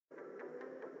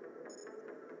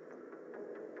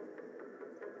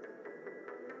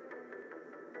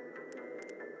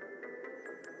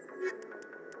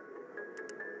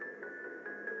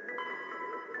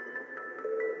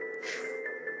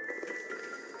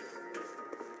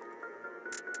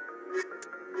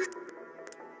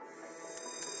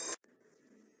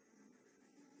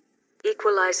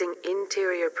equalizing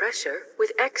interior pressure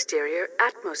with exterior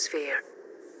atmosphere.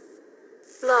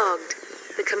 Logged.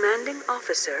 The commanding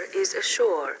officer is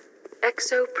ashore.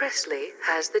 Exo Presley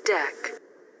has the deck.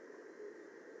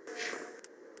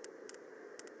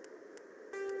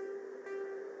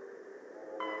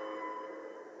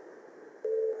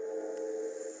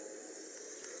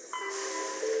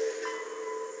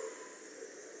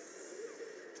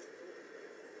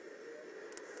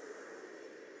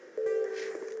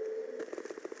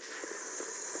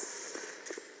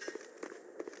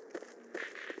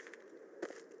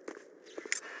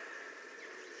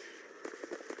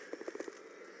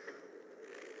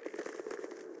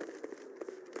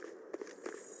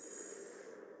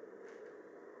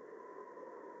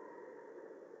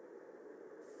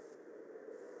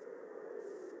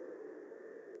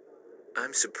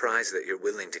 I'm surprised that you're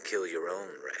willing to kill your own,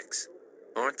 Rex.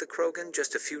 Aren't the Krogan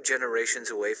just a few generations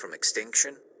away from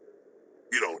extinction?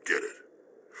 You don't get it.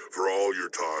 For all your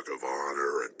talk of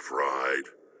honor and pride,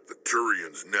 the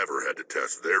Turians never had to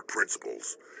test their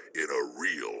principles in a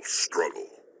real struggle.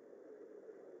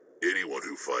 Anyone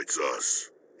who fights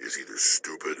us is either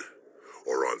stupid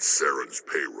or on Saren's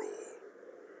payroll.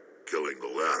 Killing the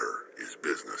latter is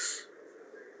business.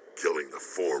 Killing the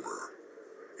former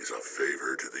is a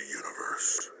favor to the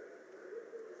universe.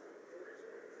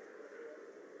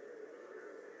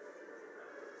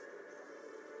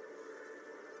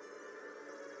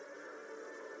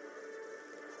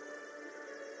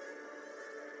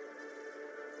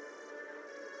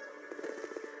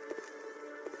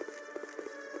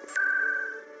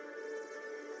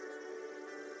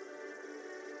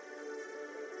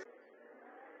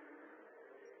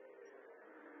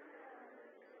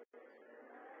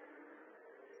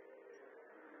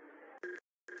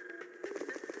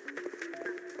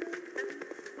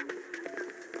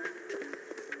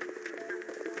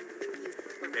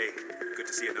 Hey, good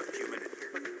to see another human in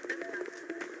here.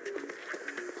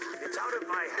 It's out of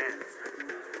my hands.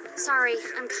 Sorry,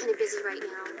 I'm kind of busy right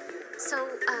now. So,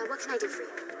 what can I do for you?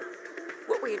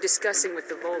 What were you discussing with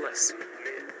the Volus?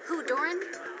 Who, Doran?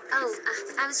 Oh,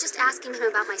 I was just asking him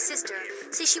about my sister.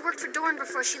 See, she worked for Doran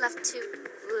before she left to...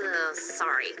 Ugh,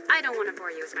 sorry. I don't want to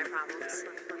bore you with my problems.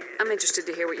 I'm interested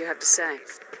to hear what you have to say.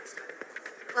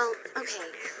 Well,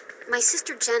 okay. My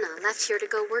sister Jenna left here to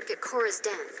go work at Cora's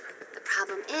Den. The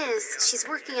problem is, she's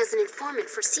working as an informant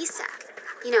for CSAC.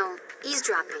 You know,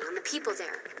 eavesdropping on the people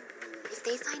there. If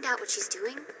they find out what she's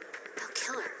doing, they'll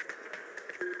kill her.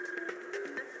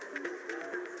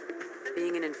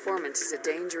 Being an informant is a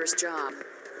dangerous job.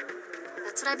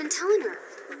 That's what I've been telling her.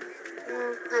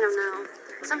 I don't know.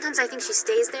 Sometimes I think she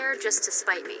stays there just to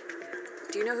spite me.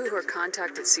 Do you know who her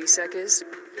contact at CSEC is?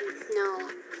 No,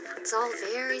 it's all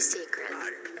very secret.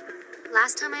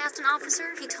 Last time I asked an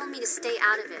officer, he told me to stay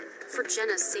out of it, for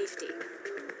Jenna's safety.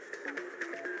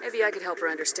 Maybe I could help her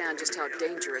understand just how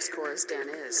dangerous Cora's Den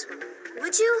is.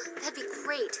 Would you? That'd be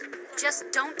great.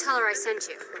 Just don't tell her I sent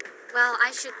you. Well,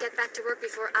 I should get back to work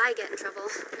before I get in trouble.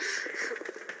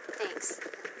 Thanks.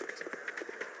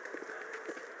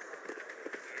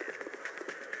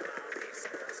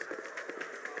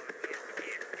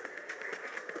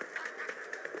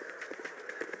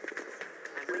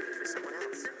 I'm waiting for someone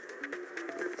else.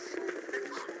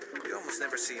 You almost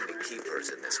never see any keepers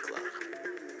in this club.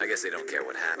 I guess they don't care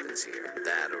what happens here.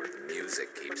 That or the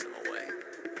music keeps them away.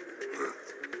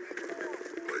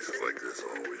 Places like this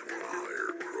always want to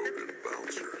hire Krogan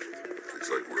bouncers. It's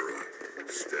like we're a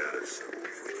status symbol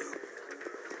for them.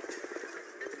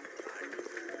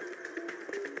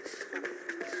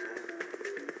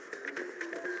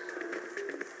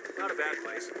 Not a bad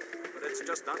place, but it's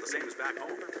just not the same as back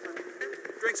home.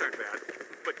 Drinks aren't bad,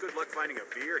 but good luck finding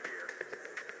a beer here.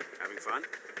 Having fun?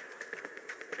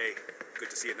 Hey, good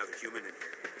to see another human in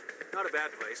here. Not a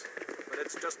bad place, but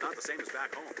it's just not the same as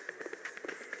back home.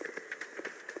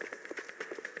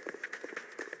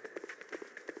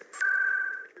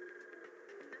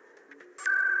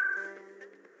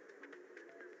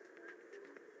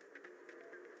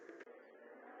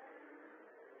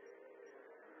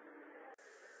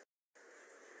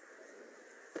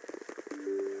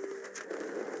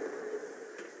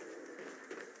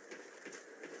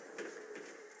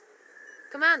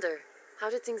 Commander, how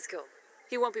did things go?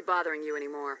 He won't be bothering you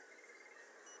anymore.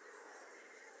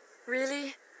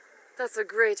 Really? That's a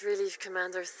great relief,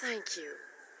 Commander. Thank you.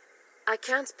 I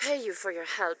can't pay you for your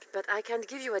help, but I can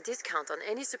give you a discount on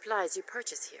any supplies you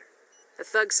purchase here. The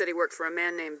thug said he worked for a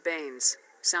man named Baines.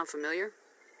 Sound familiar?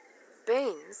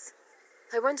 Baines?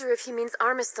 I wonder if he means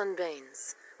Armiston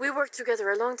Baines. We worked together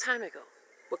a long time ago.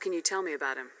 What can you tell me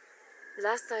about him?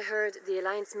 Last I heard, the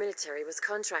Alliance military was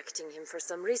contracting him for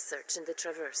some research in the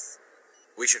Traverse.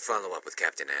 We should follow up with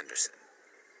Captain Anderson.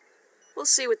 We'll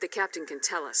see what the captain can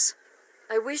tell us.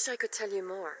 I wish I could tell you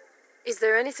more. Is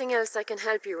there anything else I can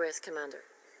help you with, Commander?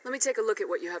 Let me take a look at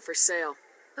what you have for sale.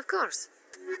 Of course.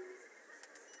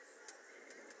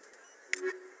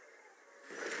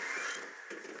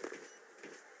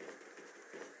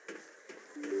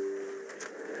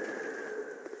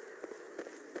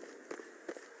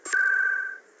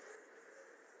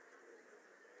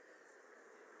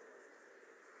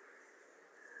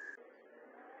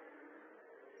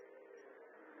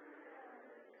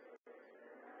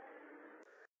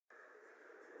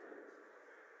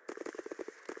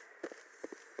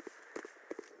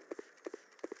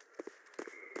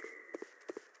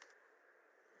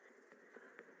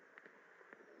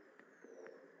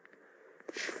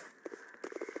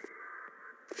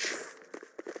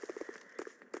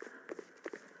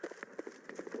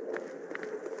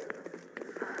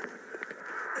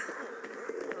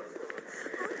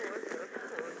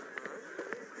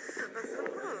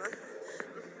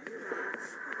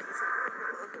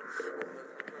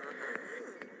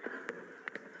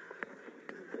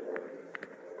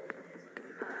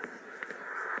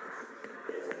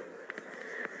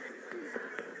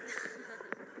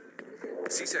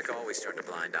 C-Sec always turned a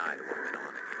blind eye to what went on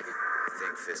in here. I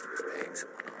think Fist was paying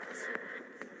someone off.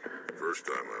 First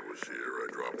time I was here, I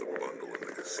dropped a bundle in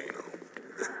the casino.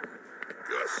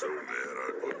 Got so mad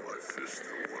I put my fist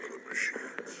through one of the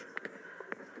machines.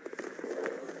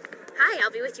 Hi,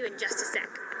 I'll be with you in just a sec.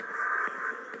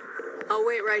 I'll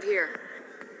wait right here.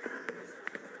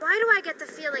 Why do I get the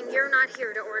feeling you're not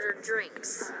here to order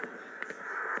drinks?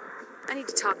 I need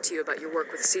to talk to you about your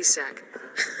work with C-Sec.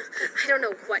 I don't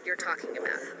know what you're talking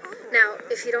about. Now,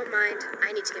 if you don't mind,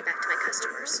 I need to get back to my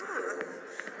customers.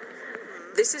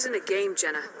 This isn't a game,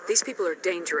 Jenna. These people are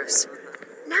dangerous.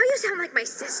 Now you sound like my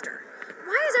sister.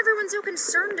 Why is everyone so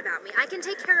concerned about me? I can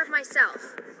take care of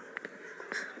myself.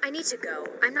 I need to go.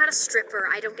 I'm not a stripper.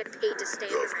 I don't get paid to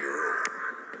stand Tough around. girl.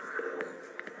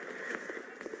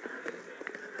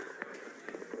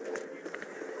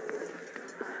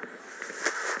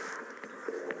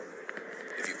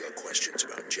 If you've got questions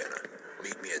about Jenna,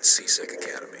 meet me at C-Sec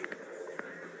Academy.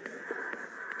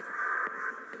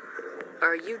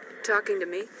 Are you talking to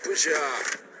me? Push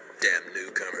off! Damn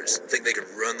newcomers. Think they can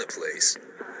run the place.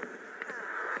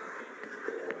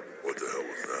 What the hell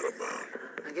was that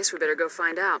about? I guess we better go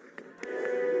find out.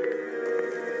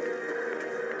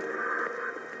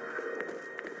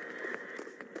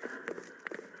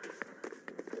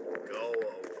 Go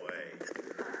away.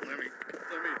 Let me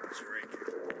drink it.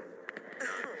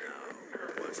 No.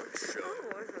 Want some show?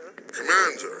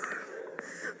 Commander!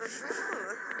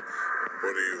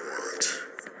 What do you want?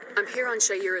 I'm here on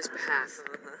Shaira's behalf.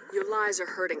 Your lies are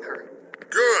hurting her.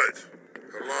 Good!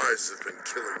 Her lies have been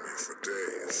killing me for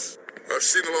days. I've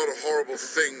seen a lot of horrible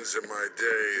things in my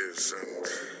days, and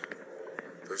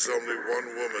there's only one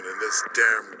woman in this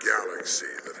damn galaxy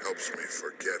that helps me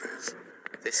forget it.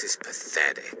 This is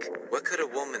pathetic. What could a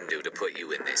woman do to put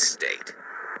you in this state?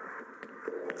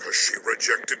 'Cause she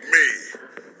rejected me!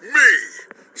 Me!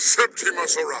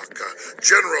 Septimus Oraka,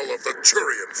 General of the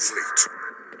Turian Fleet.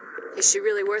 Is she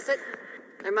really worth it?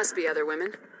 There must be other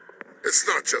women. It's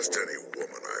not just any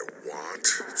woman I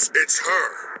want. It's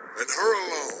her, and her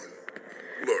alone.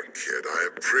 Look, kid, I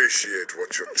appreciate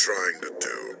what you're trying to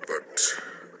do, but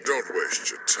don't waste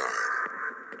your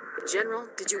time. General,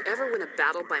 did you ever win a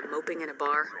battle by moping in a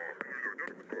bar?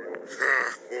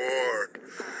 Ha, war.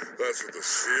 That's what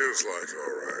this feels like,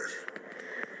 all right.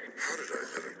 How did I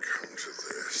let it come to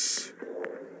this?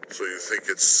 So you think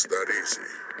it's that easy?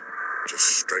 Just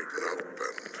straighten up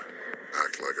and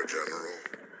act like a general?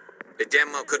 It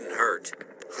damn well couldn't hurt.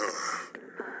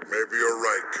 Maybe you're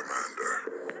right, Commander.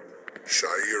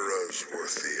 Shaira's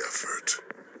worth the effort,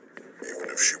 even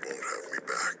if she won't have me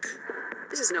back.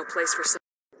 This is no place for some...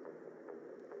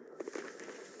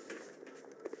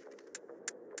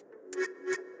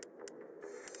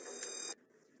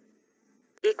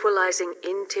 Equalizing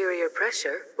interior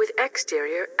pressure with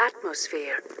exterior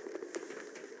atmosphere.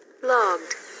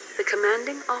 Logged. The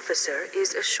commanding officer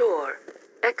is ashore.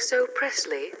 Exo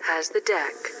Presley has the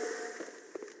deck.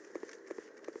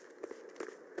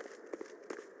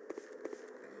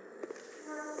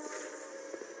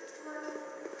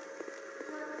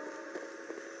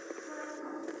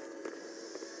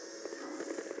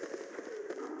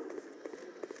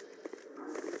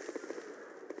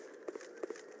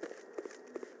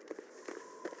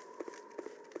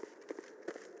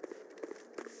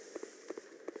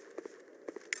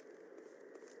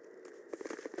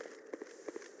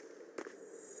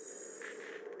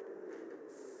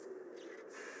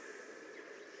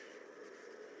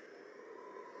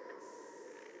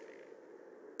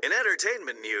 In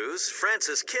entertainment news,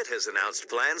 Francis Kitt has announced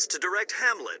plans to direct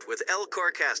Hamlet with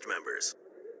Elcor cast members.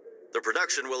 The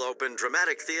production will open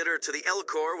dramatic theater to the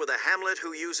Elcor with a Hamlet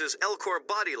who uses Elcor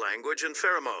body language and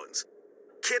pheromones.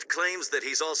 Kitt claims that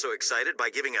he's also excited by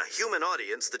giving a human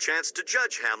audience the chance to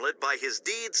judge Hamlet by his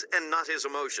deeds and not his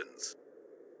emotions.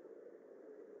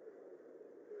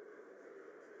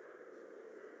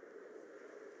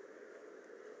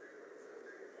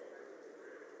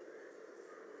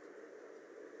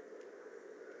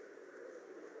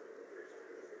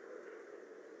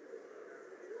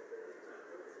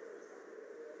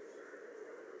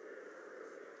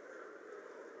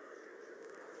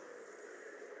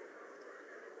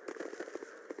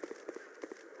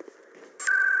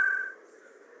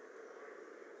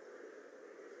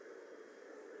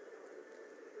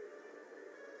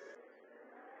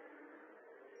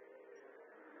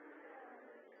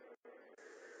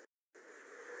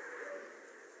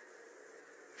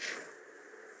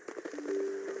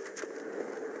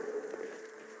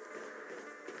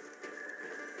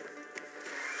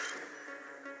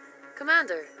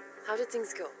 Commander, how did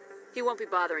things go? He won't be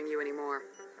bothering you anymore.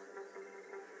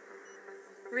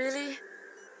 Really?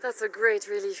 That's a great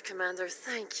relief, Commander.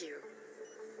 Thank you.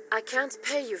 I can't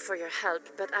pay you for your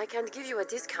help, but I can give you a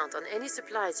discount on any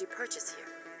supplies you purchase here.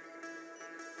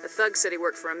 The thug said he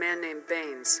worked for a man named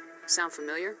Baines. Sound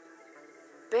familiar?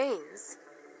 Baines?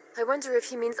 I wonder if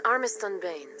he means Armiston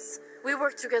Baines. We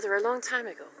worked together a long time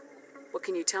ago. What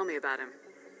can you tell me about him?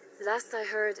 Last I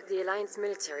heard, the Alliance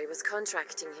military was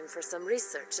contracting him for some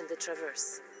research in the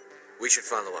Traverse. We should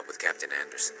follow up with Captain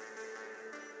Anderson.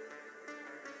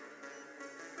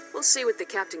 We'll see what the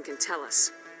captain can tell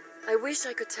us. I wish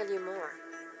I could tell you more.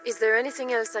 Is there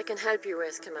anything else I can help you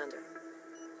with, Commander?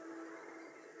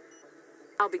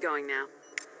 I'll be going now.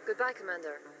 Goodbye,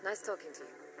 Commander. Nice talking to you.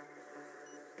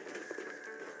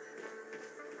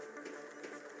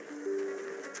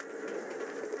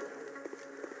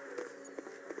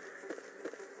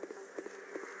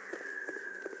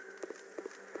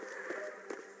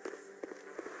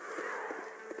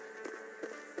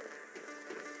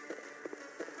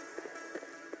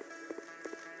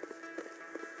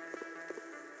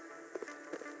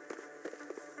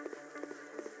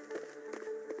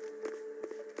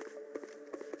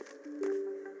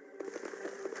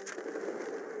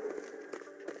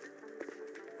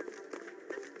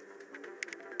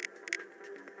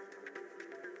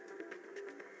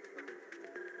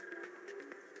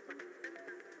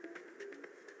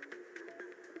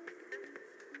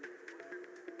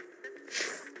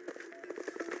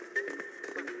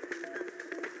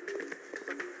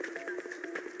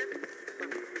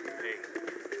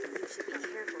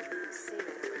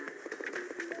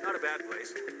 Not a bad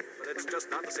place, but it's just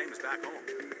not the same as back home.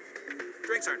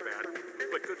 Drinks aren't bad,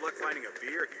 but good luck finding a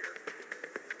beer here.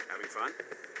 Having fun?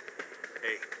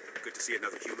 Hey, good to see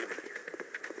another human in here.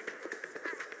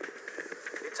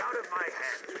 It's out of my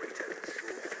hands, Rita.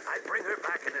 I'd bring her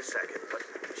back in a second, but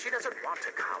she doesn't want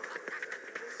to come.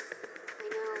 I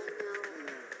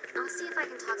know. I'll see if I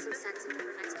can talk some sense into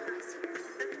her next time I see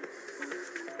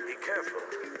her. Be careful.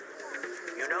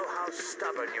 You know how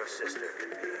stubborn your sister can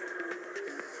be.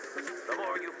 The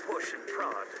more you push and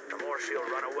prod, the more she'll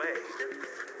run away.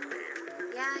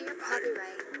 Yeah, you're probably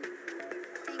right.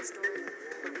 Thanks, Doran.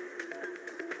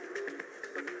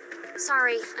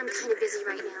 Sorry, I'm kind of busy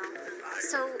right now.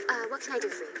 So, what can I do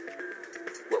for you?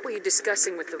 What were you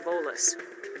discussing with the Volus?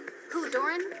 Who,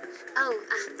 Doran? Oh,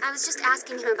 I was just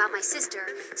asking him about my sister.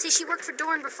 See, she worked for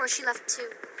Doran before she left to...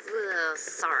 Ugh,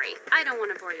 sorry. I don't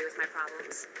want to bore you with my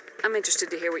problems. I'm interested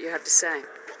to hear what you have to say.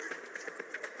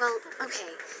 Well,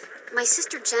 okay. My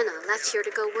sister Jenna left here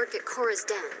to go work at Cora's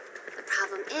Den. The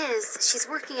problem is, she's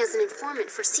working as an informant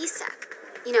for CSEC.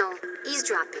 You know,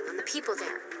 eavesdropping on the people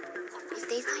there. If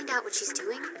they find out what she's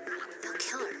doing, they'll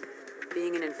kill her.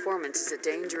 Being an informant is a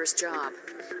dangerous job.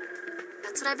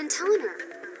 That's what I've been telling her.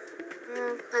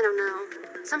 I don't know.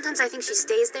 Sometimes I think she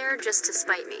stays there just to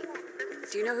spite me.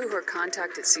 Do you know who her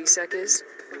contact at CSEC is?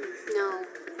 No.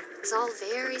 It's all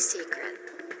very secret.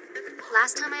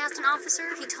 Last time I asked an officer,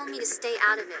 he told me to stay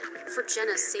out of it, for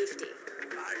Jenna's safety.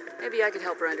 Maybe I could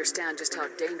help her understand just how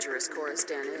dangerous Cora's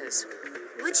Den is.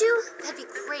 Would you? That'd be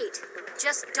great.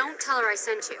 Just don't tell her I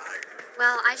sent you.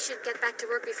 Well, I should get back to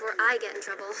work before I get in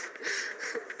trouble.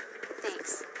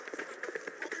 Thanks.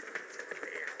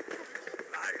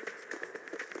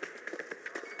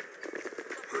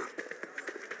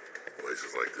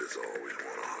 Places like this always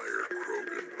want to hire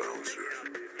Krogan bouncers.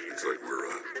 It's like we're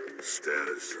a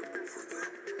status symbol for them.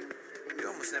 You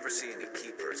almost never see any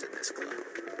keepers in this club.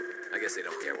 I guess they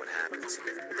don't care what happens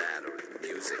here. That or the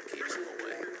music keeps them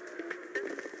away.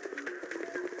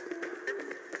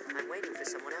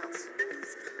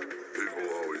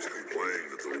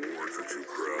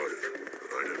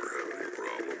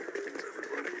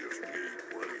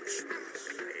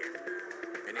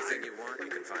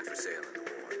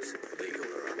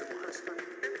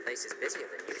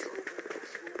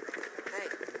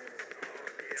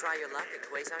 try your luck at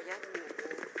Quasar yet?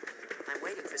 I'm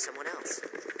waiting for someone else.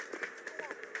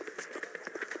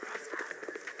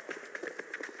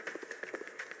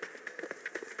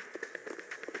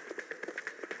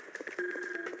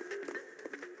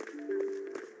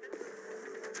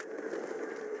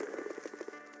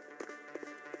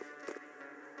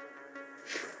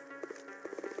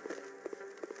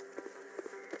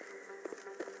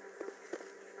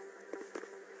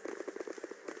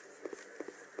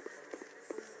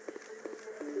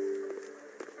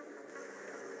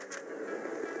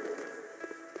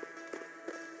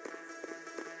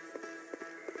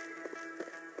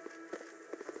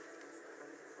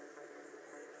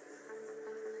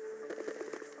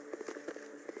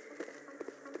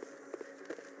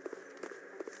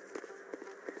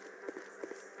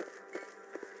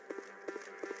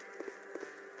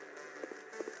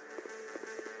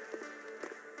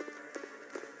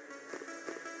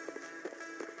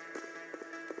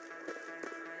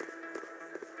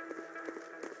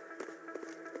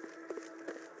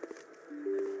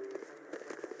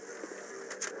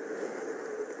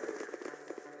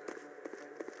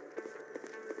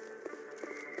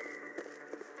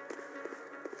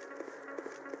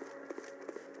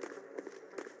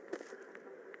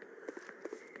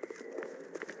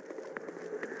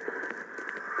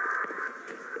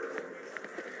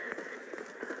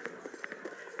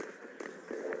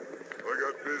 I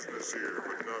got business here,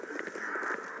 but not with you.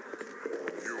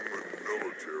 Human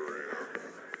military,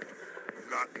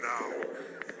 not now.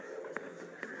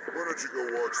 Why don't you go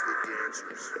watch the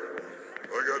dancers?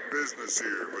 I got business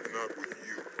here, but not with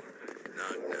you.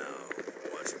 Not now.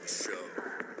 Watching the show.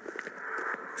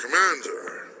 Commander.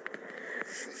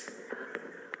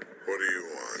 What do you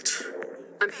want?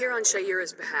 I'm here on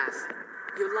Shaira's behalf.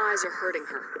 Your lies are hurting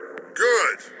her.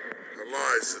 Good. Her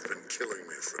lies have been killing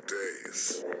me for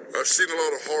days. I've seen a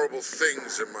lot of horrible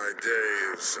things in my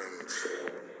days, and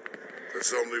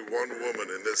there's only one woman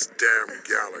in this damn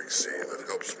galaxy that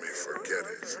helps me forget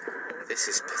it. This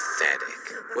is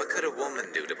pathetic. What could a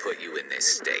woman do to put you in this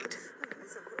state?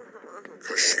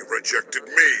 'Cause she rejected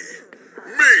me.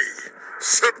 Me!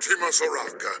 Septimus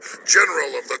Oraka,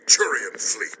 General of the Turian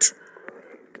Fleet.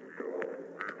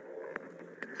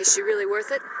 Is she really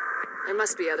worth it? There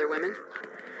must be other women.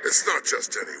 It's not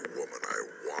just any woman I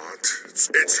want.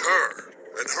 It's her,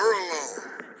 and her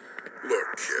alone.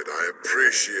 Look, kid, I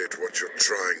appreciate what you're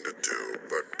trying to do,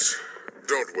 but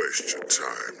don't waste your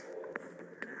time.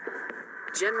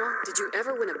 General, did you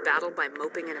ever win a battle by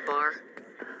moping in a bar?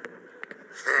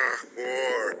 Ha,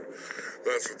 war.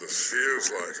 That's what this feels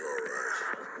like, all right.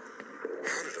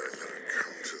 How did I let it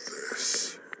come to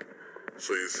this?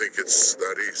 So you think it's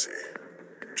that easy?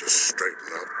 Just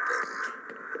straighten up and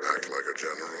act like a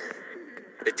general?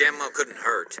 It damn well couldn't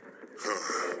hurt.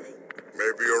 Huh.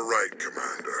 Maybe you're right,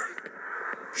 Commander.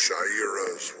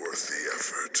 Shaira's worth the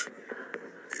effort,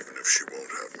 even if she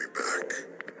won't have me back.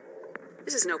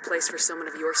 This is no place for someone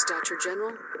of your stature,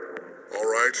 General. All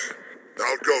right,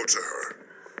 I'll go to her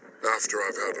after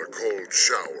I've had a cold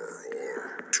shower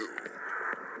or two.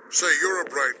 Say, you're a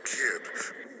bright kid.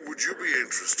 Would you be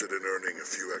interested in earning a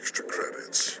few extra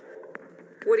credits?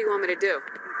 What do you want me to do?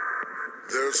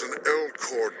 There's an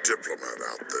Elcor diplomat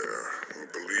out there who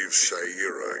believes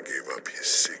Shaira gave up his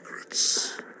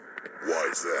secrets.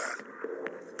 Why's that?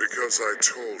 Because I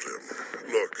told him.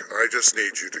 Look, I just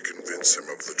need you to convince him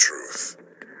of the truth.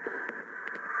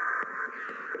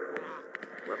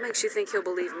 What makes you think he'll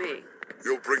believe me?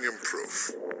 You'll bring him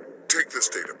proof. Take this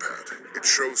data pad. It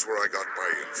shows where I got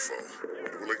my info.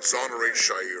 It will exonerate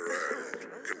Shaira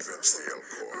and convince the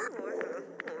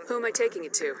Elcor. Who am I taking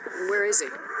it to? And where is he?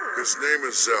 His name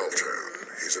is Zaltan.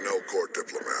 He's an Elcor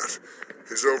diplomat.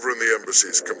 He's over in the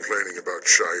embassies complaining about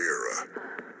Shaira.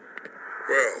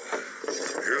 Well,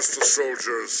 here's to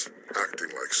soldiers acting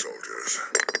like soldiers.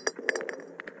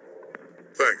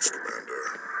 Thanks,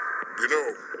 Commander. You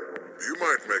know, you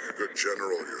might make a good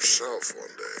general yourself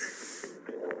one day.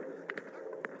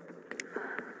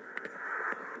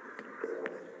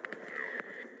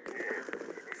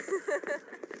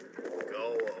 Go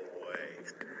away.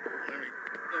 Let me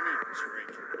drink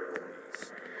it,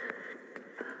 please.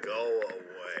 Go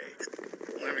away.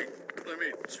 Let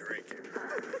me drink it,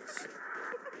 please.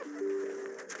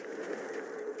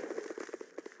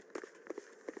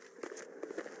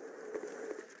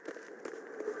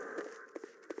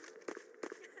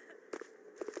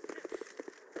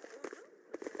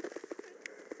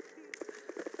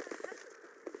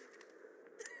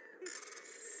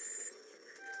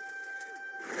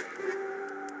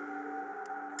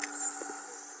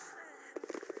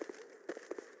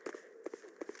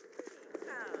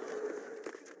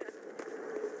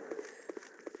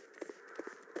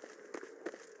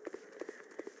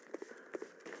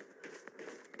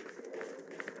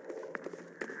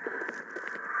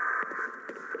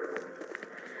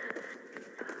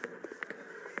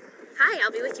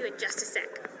 I'll be with you in just a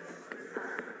sec.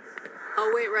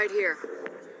 I'll wait right here.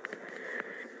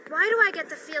 Why do I get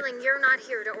the feeling you're not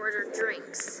here to order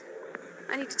drinks?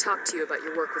 I need to talk to you about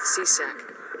your work with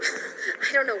CSAC.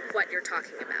 I don't know what you're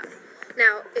talking about.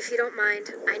 Now, if you don't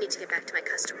mind, I need to get back to my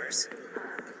customers.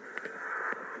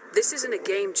 This isn't a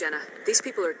game, Jenna. These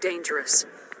people are dangerous.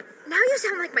 Now you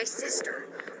sound like my sister.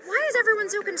 Why is everyone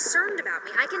so concerned about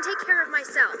me? I can take care of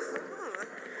myself.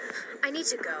 I need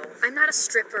to go. I'm not a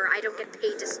stripper. I don't get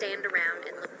paid to stand around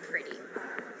and look pretty.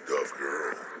 Tough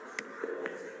girl.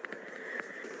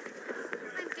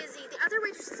 I'm busy. The other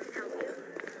waitresses can help you.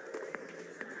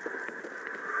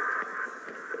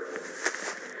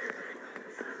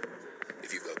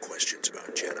 If you've got questions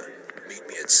about Jenna, meet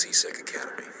me at CSEC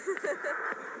Academy.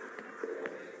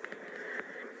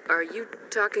 Are you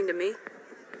talking to me?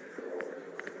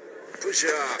 Push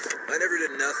off. I never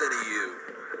did nothing to you.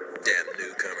 Damn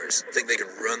newcomers. Think they can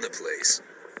run the place.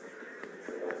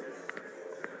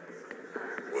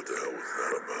 What the hell was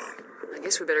that about? I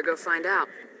guess we better go find out.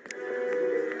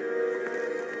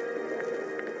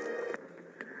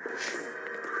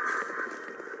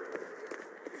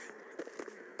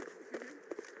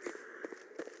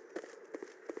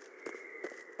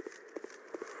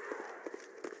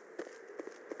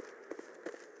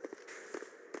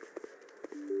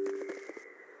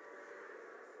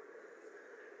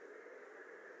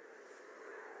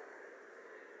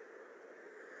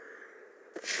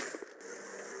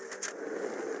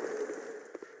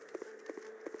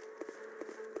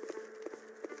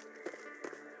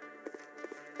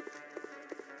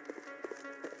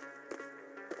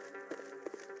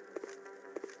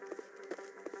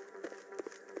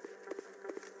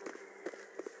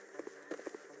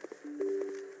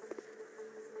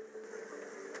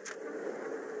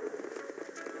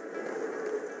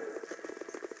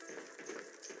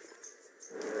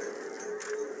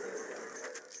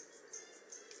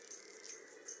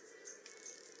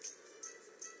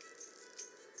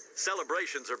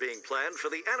 Celebrations are being planned for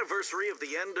the anniversary of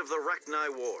the end of the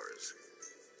Rachni Wars.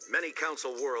 Many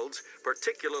Council worlds,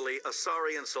 particularly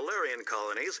Asari and Solarian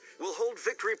colonies, will hold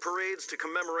victory parades to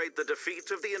commemorate the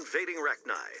defeat of the invading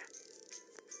Rachni.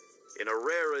 In a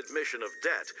rare admission of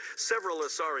debt, several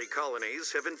Asari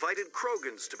colonies have invited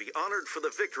Krogans to be honored for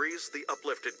the victories the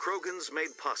uplifted Krogans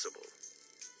made possible.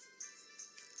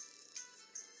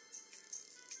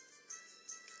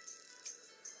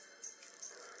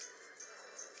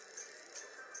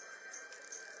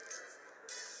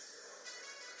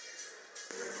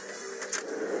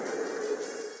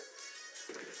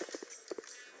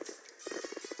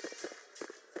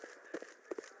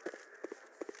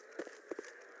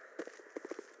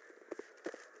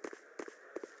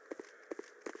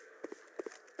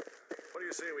 What do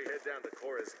you say we head down to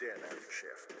Cora's Den after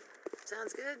shift?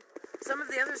 Sounds good. Some of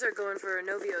the others are going for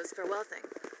Novio's farewell thing.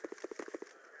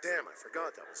 Damn, I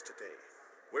forgot that was today.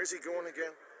 Where's he going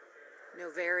again?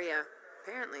 Noveria.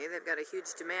 Apparently, they've got a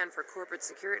huge demand for corporate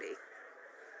security.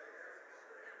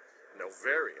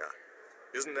 Noveria?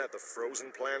 Isn't that the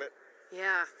frozen planet?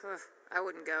 Yeah, I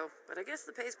wouldn't go, but I guess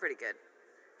the pay's pretty good.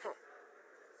 Huh.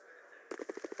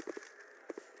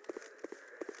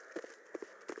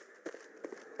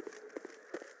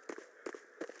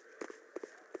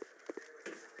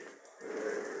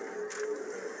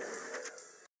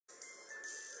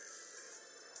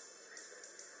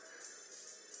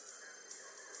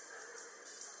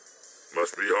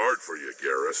 Must be hard for you,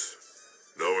 Garrus,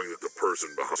 knowing that the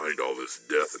person behind all this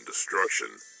death and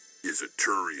destruction is a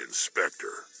Turian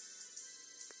Spectre.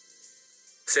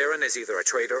 Saren is either a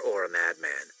traitor or a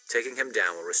madman. Taking him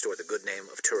down will restore the good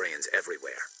name of Turians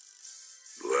everywhere.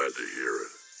 Glad to hear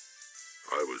it.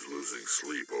 I was losing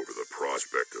sleep over the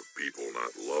prospect of people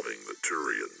not loving the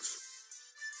Turians.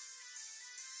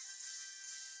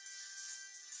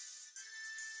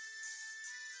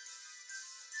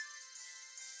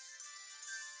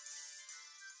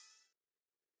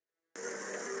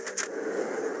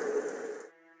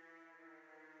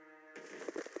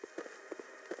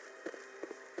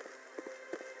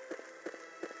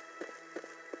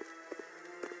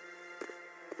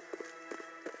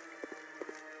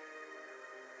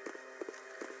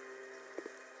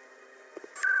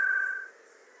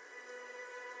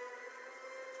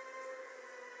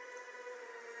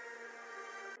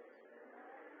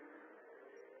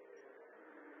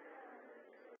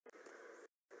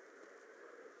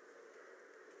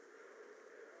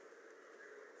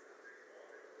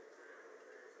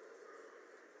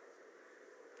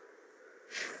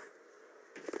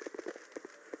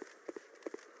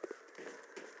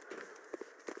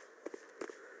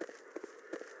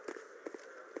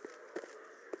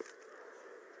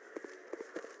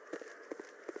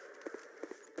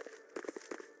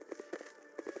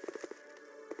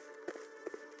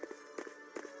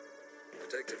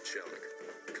 Detective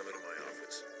Chelik, come into my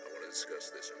office. I want to discuss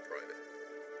this in private.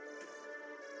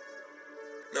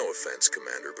 No offense,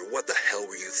 Commander, but what the hell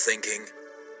were you thinking?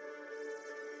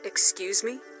 Excuse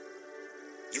me?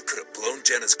 You could have blown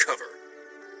Jenna's cover.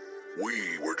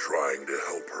 We were trying to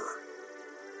help her.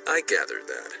 I gathered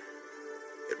that.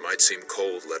 It might seem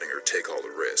cold letting her take all the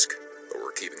risk, but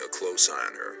we're keeping a close eye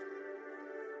on her.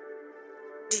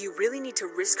 Do you really need to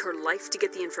risk her life to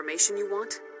get the information you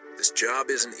want? This job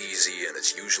isn't easy and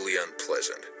it's usually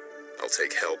unpleasant. I'll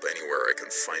take help anywhere I can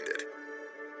find it.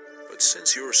 But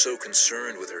since you're so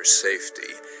concerned with her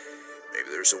safety, maybe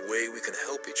there's a way we can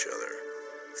help each other.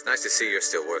 It's nice to see you're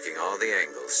still working all the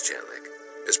angles, Chelik.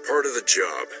 As part of the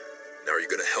job. Now, are you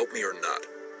going to help me or not?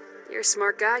 You're a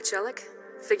smart guy, Chelik.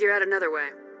 Figure out another way.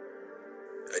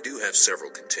 I do have several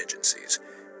contingencies.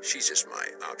 She's just my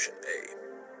option A.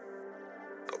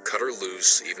 I'll cut her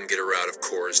loose, even get her out of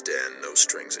Cora's den, no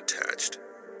strings attached.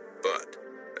 But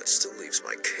that still leaves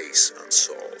my case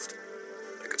unsolved.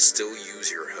 I could still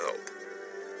use your help.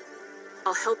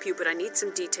 I'll help you, but I need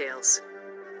some details.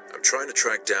 I'm trying to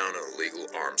track down an illegal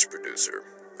arms producer.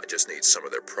 I just need some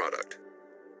of their product.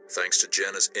 Thanks to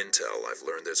Jenna's intel, I've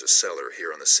learned there's a seller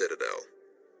here on the Citadel.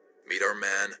 Meet our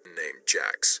man named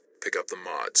Jax, pick up the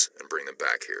mods, and bring them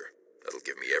back here. That'll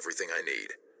give me everything I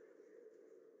need.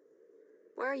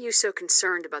 Why are you so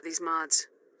concerned about these mods?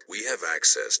 We have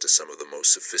access to some of the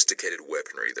most sophisticated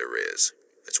weaponry there is.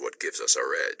 It's what gives us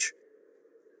our edge.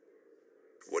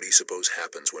 What do you suppose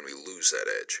happens when we lose that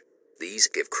edge? These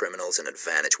give criminals an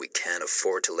advantage we can't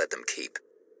afford to let them keep.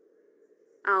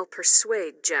 I'll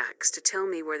persuade Jax to tell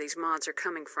me where these mods are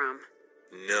coming from.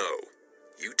 No.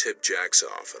 You tip Jax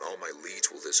off and all my leads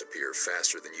will disappear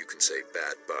faster than you can say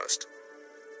bad bust.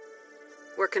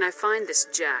 Where can I find this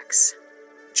Jax?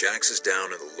 Jax is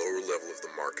down in the lower level of the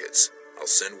markets. I'll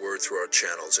send word through our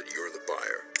channels that you're the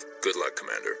buyer. Good luck,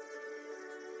 Commander.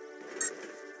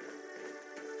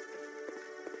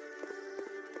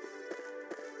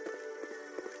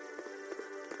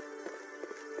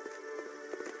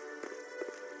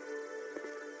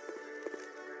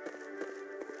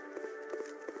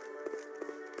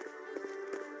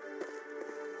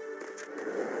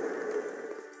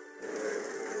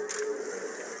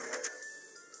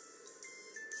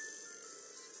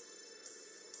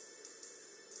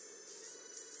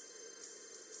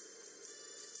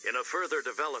 In a further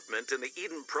development in the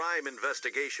Eden Prime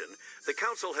investigation, the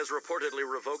Council has reportedly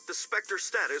revoked the Spectre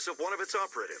status of one of its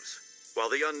operatives. While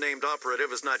the unnamed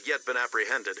operative has not yet been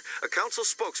apprehended, a Council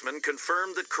spokesman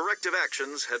confirmed that corrective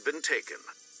actions had been taken.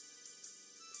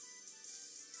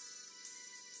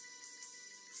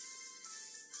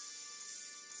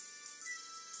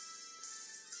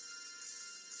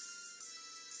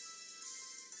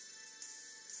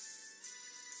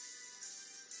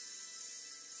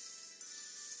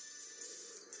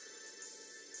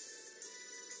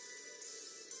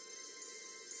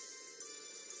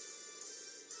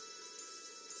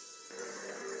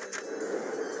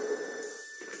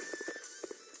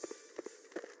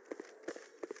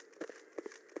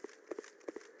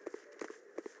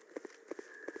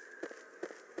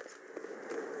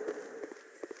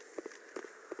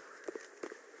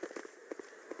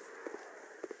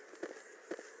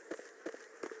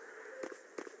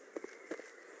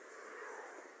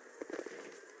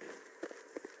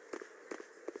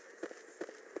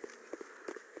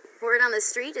 Word on the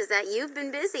street is that you've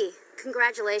been busy.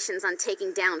 Congratulations on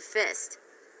taking down Fist.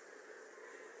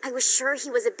 I was sure he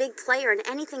was a big player in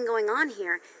anything going on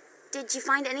here. Did you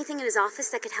find anything in his office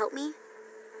that could help me?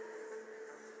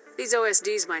 These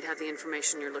OSDs might have the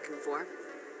information you're looking for.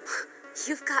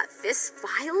 You've got Fist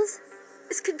files?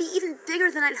 This could be even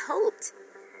bigger than I'd hoped.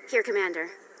 Here,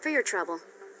 Commander, for your trouble.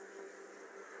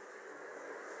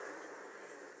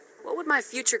 What would my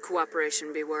future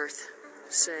cooperation be worth?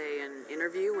 Say, an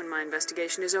interview when my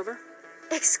investigation is over?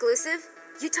 Exclusive?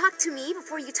 You talk to me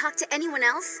before you talk to anyone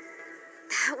else?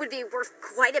 That would be worth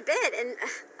quite a bit, and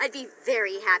I'd be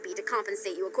very happy to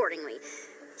compensate you accordingly.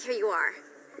 Here you are.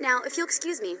 Now, if you'll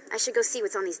excuse me, I should go see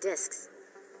what's on these discs.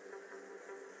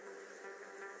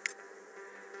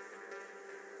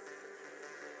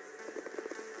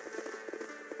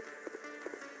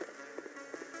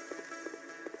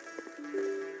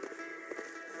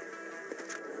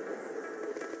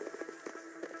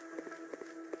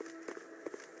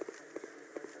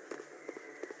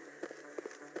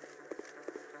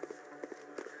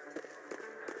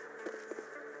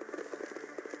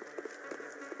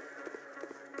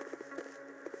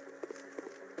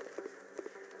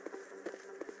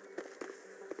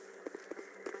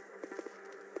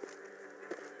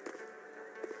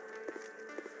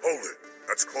 Hold it.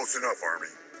 That's close enough, Army.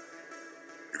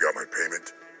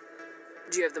 payment?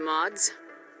 Do you have the mods?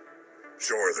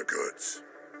 Show her the goods.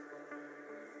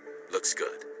 Looks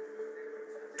good.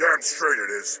 Damn straight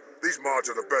it is. These mods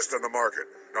are the best on the market.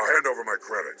 Now hand over my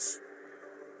credits.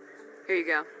 Here you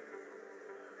go.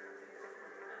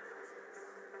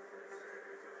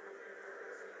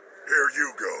 Here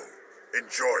you go.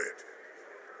 Enjoy it.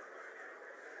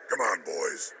 Come on,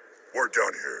 boys. We're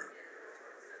done here.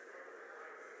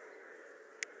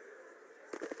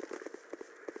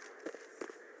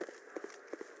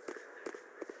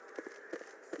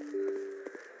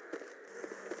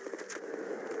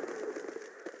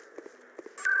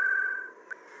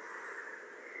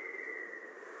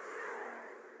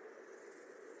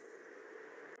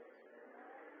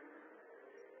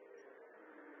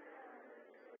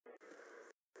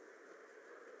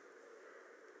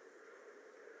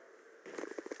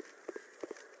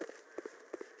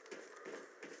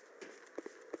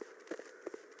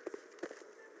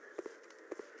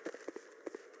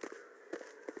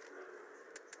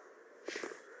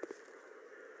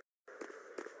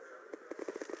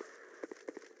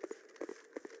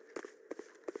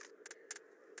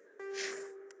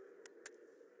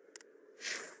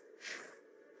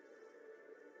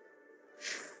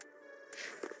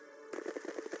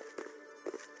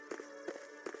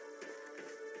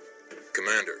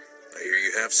 Commander, I hear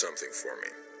you have something for me.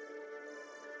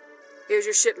 Here's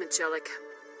your shipment, Chelik.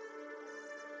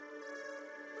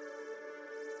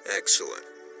 Excellent.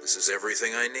 This is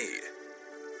everything I need.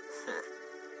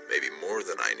 Maybe more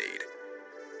than I need.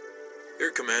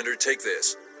 Here, Commander, take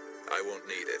this. I won't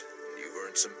need it, and you've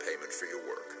earned some payment for your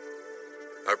work.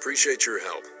 I appreciate your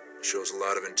help. It shows a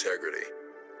lot of integrity.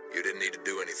 You didn't need to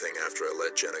do anything after I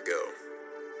let Jenna go.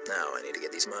 Now I need to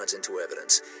get these mods into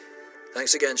evidence.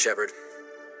 Thanks again, Shepard.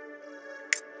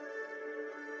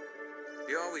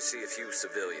 You always see a few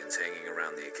civilians hanging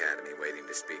around the academy waiting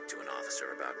to speak to an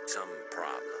officer about some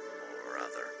problem or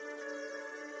other.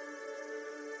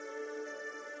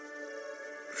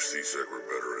 If C-Sec were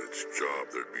better at its job,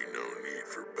 there'd be no need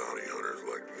for bounty hunters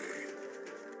like me.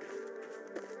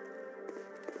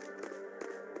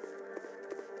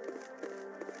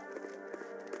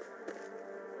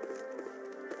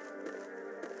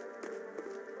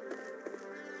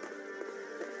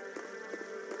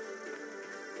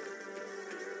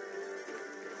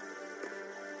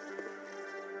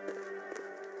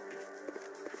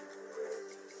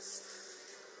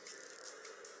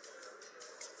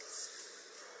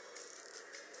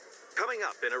 Coming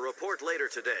up in a report later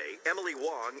today, Emily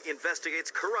Wong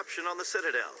investigates corruption on the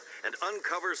Citadel and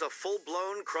uncovers a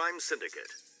full-blown crime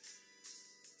syndicate.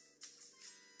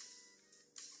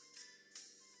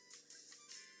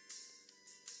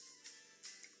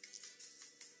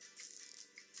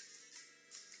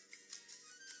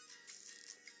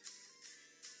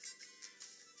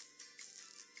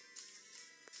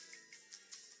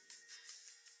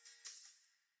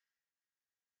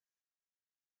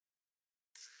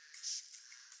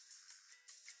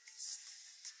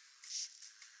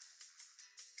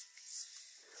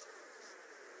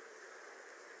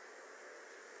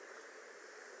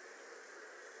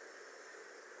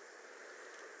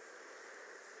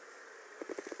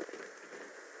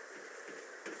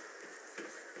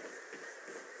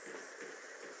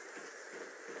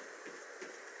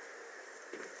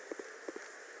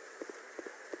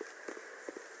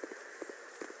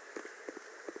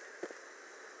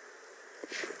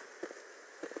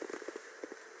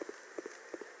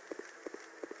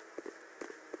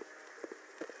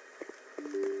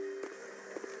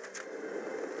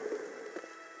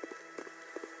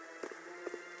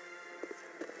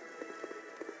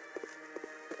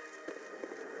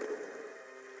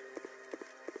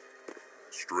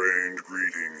 Strange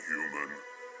greeting, human.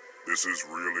 This is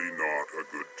really not a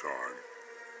good time.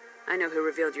 I know who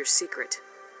revealed your secret.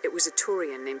 It was a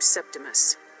Turian named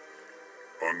Septimus.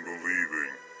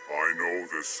 Unbelieving, I know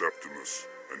this Septimus,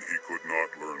 and he could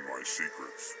not learn my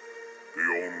secrets. The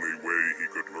only way he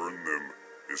could learn them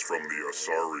is from the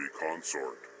Asari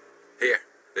consort. Here,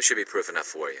 this should be proof enough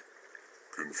for you.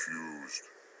 Confused.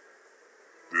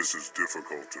 This is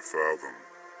difficult to fathom.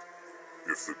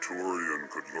 If the Turian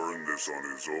could learn this on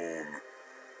his own,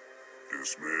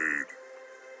 dismayed,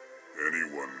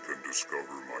 anyone can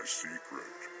discover my secret.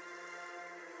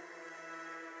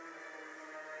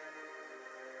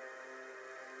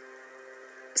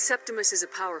 Septimus is a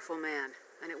powerful man,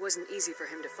 and it wasn't easy for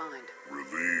him to find.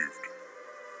 Relieved.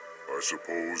 I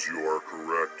suppose you are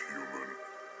correct, human.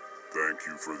 Thank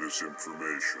you for this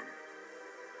information.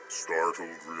 Startled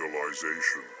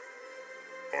realization.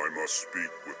 I must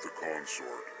speak with the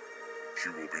consort. She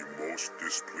will be most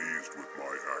displeased with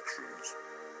my actions.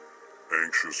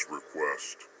 anxious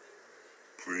request.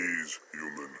 Please,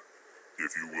 human,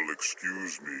 if you will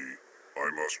excuse me, I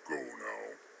must go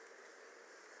now.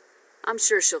 I'm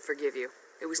sure she'll forgive you.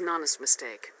 It was an honest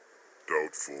mistake.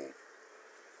 Doubtful.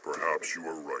 Perhaps you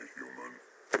are right, human.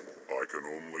 I can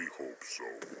only hope so.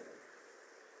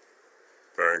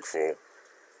 Thankful.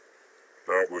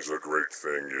 That was a great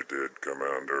thing you did,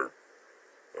 Commander.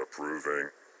 Approving.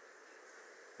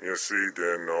 You see,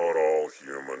 then, not all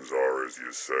humans are as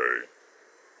you say.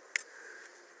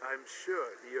 I'm sure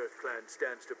the Earth Clan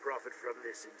stands to profit from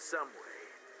this in some way.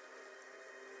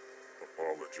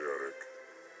 Apologetic.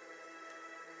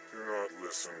 Do not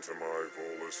listen to my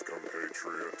Volus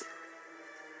compatriot.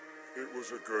 It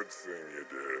was a good thing you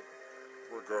did,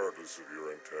 regardless of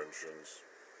your intentions.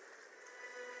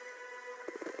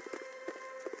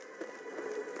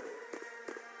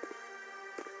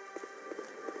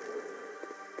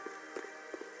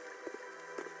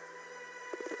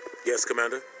 Yes,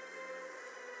 Commander?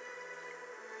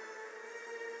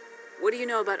 What do you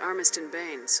know about Armiston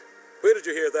Baines? Where did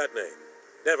you hear that name?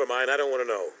 Never mind, I don't want to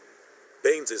know.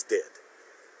 Baines is dead.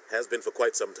 Has been for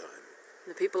quite some time.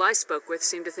 The people I spoke with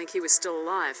seemed to think he was still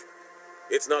alive.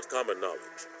 It's not common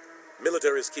knowledge.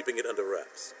 Military is keeping it under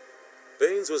wraps.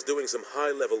 Baines was doing some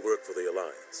high-level work for the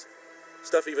Alliance.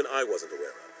 Stuff even I wasn't aware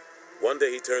of. One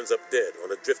day he turns up dead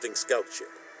on a drifting scout ship.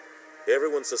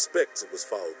 Everyone suspects it was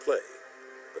foul play,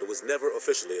 but it was never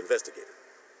officially investigated.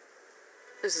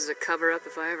 This is a cover-up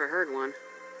if I ever heard one.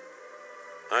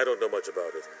 I don't know much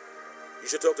about it. You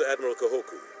should talk to Admiral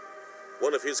Kahoku.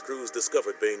 One of his crews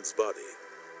discovered Baines' body.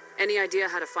 Any idea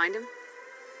how to find him?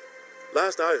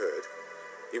 Last I heard,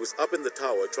 he was up in the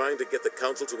tower trying to get the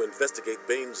Council to investigate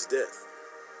Baines' death.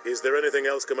 Is there anything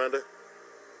else, Commander?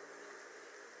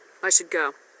 I should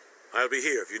go. I'll be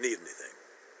here if you need anything.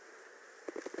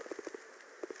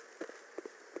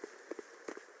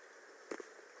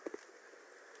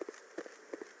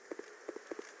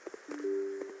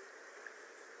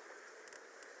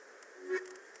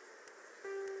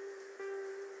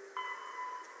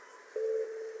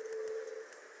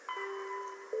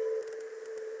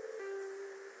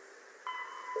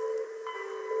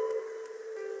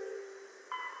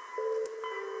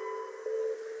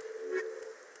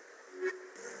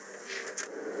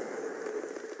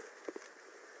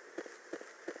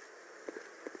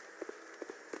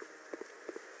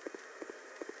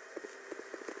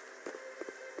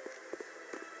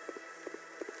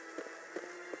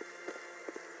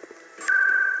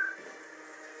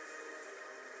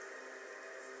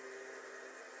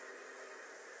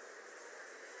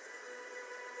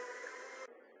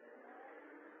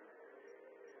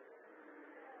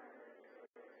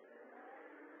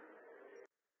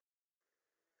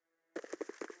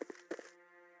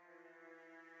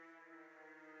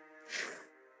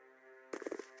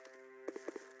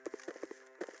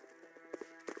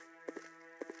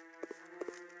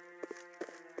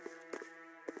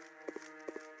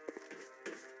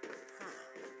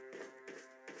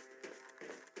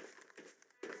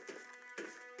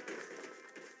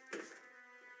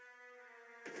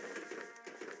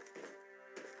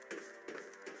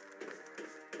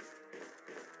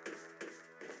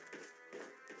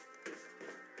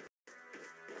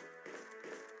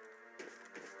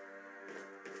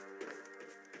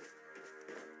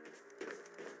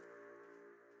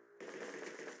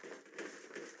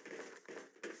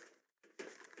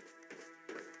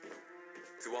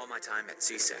 Through all my time at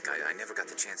CSEC, I never got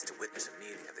the chance to witness a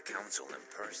meeting of the Council in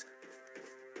person.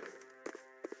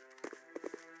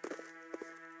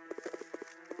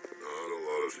 Not a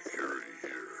lot of security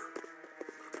here.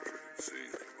 Not that you can see,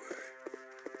 anyway.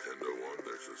 10 to 1,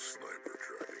 there's a sniper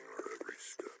tracking our every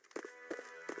step.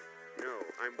 No,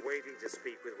 I'm waiting to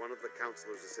speak with one of the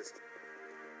Councilor's assistants.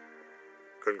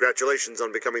 Congratulations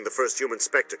on becoming the first human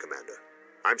Spectre, Commander.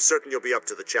 I'm certain you'll be up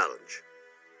to the challenge.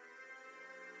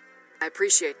 I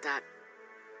appreciate that.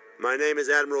 My name is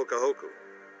Admiral Kahoku.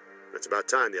 It's about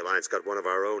time the Alliance got one of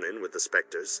our own in with the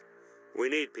Spectres. We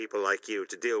need people like you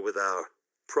to deal with our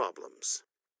problems.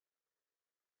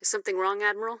 Is something wrong,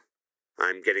 Admiral?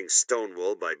 I'm getting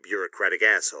stonewalled by bureaucratic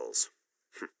assholes.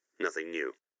 Nothing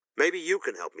new. Maybe you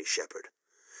can help me, Shepard.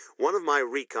 One of my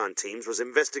recon teams was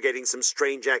investigating some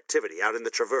strange activity out in the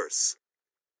Traverse.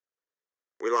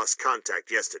 We lost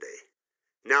contact yesterday.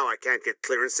 Now I can't get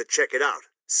clearance to check it out.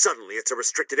 Suddenly, it's a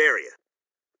restricted area.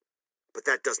 But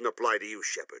that doesn't apply to you,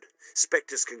 Shepard.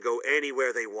 Spectres can go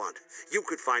anywhere they want. You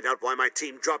could find out why my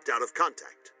team dropped out of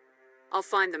contact. I'll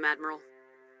find them, Admiral.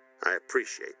 I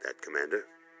appreciate that, Commander.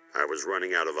 I was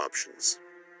running out of options.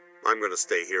 I'm going to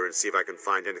stay here and see if I can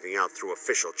find anything out through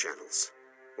official channels.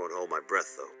 Won't hold my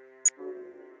breath, though.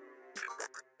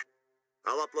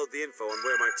 I'll upload the info on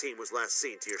where my team was last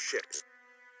seen to your ship.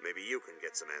 Maybe you can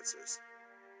get some answers.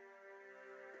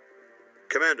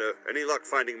 Commander, any luck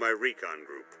finding my recon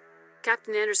group?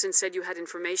 Captain Anderson said you had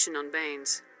information on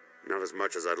Baines. Not as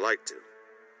much as I'd like to.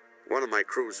 One of my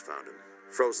crews found him,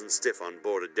 frozen stiff on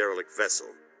board a derelict vessel.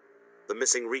 The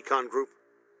missing recon group?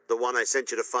 The one I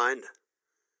sent you to find?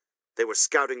 They were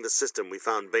scouting the system we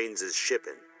found Baines' ship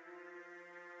in.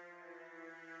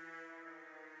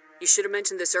 You should have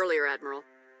mentioned this earlier, Admiral.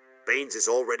 Baines is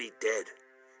already dead.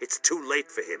 It's too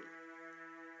late for him.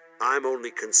 I'm only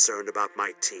concerned about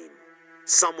my team.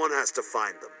 Someone has to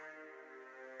find them.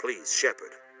 Please,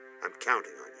 Shepard, I'm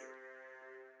counting on you.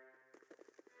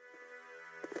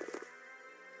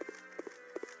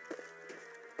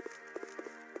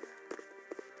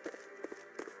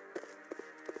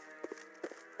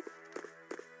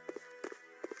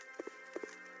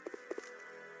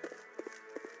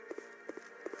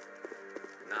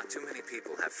 Not too many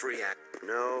people have free access.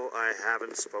 No, I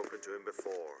haven't spoken to him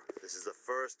before. This is the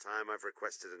first time I've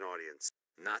requested an audience.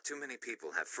 Not too many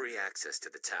people have free access to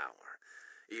the tower.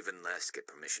 Even less get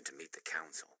permission to meet the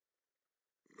council.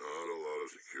 Not a lot of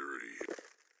security.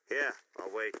 Yeah,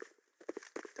 I'll wait.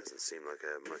 Doesn't seem like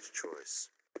I have much choice.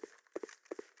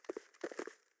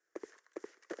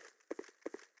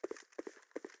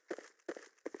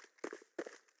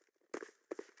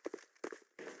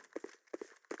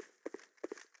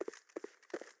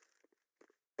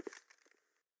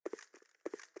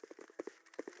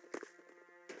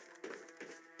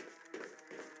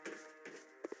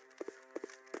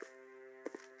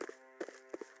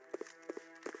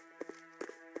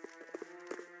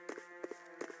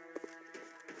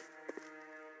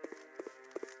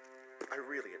 I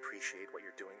really appreciate what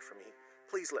you're doing for me.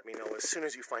 Please let me know as soon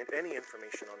as you find any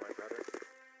information on my brother.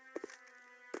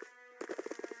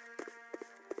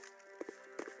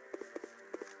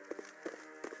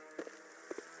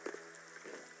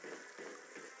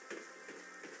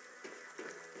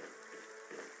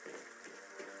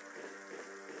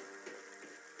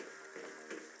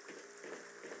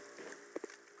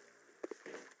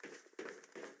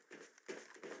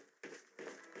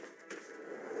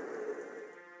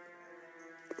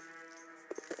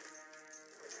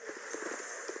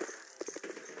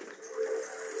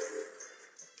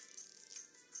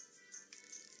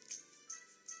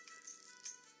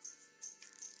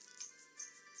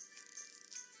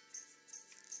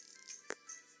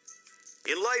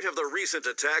 In light of the recent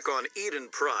attack on Eden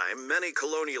Prime, many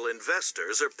colonial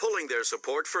investors are pulling their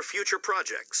support for future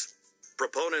projects.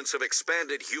 Proponents of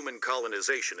expanded human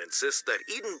colonization insist that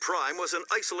Eden Prime was an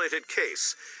isolated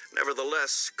case.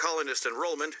 Nevertheless, colonist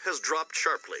enrollment has dropped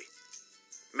sharply.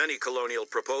 Many colonial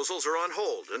proposals are on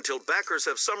hold until backers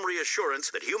have some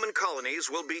reassurance that human colonies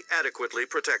will be adequately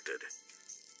protected.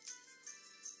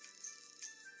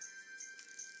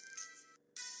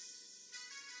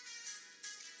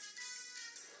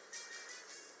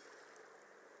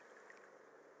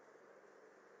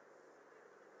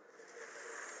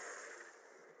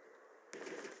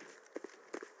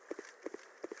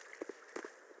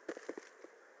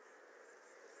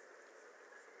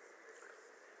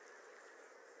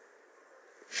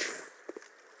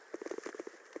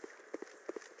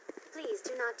 Please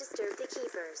do not disturb the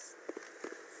keepers.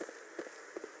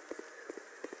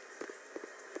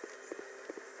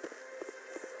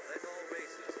 Let all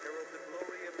races herald the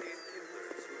glory of the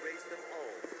Enkindlers who raised them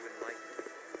all to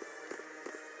enlightenment.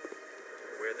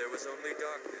 Where there was only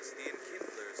darkness, the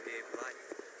Enkindlers gave light.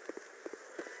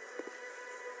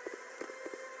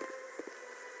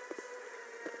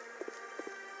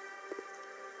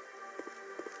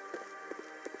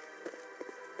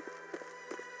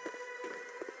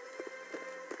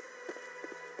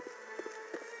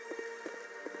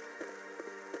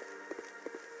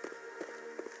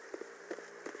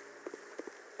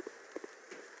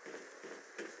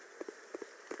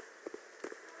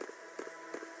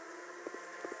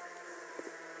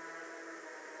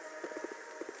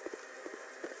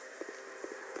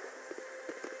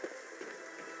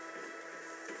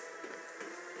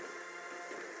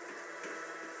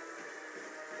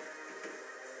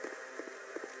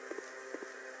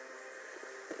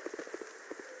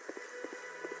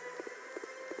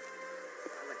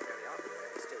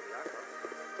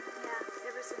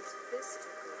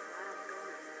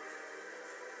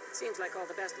 Seems like all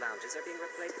the best lounges are being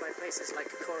replaced by places like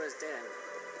Cora's Den.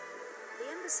 The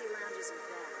embassy lounges are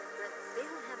bad, but they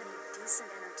don't have any decent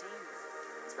entertainment.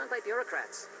 It's run by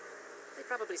bureaucrats. They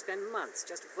probably spend months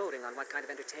just voting on what kind of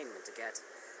entertainment to get.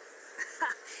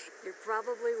 You're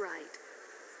probably right.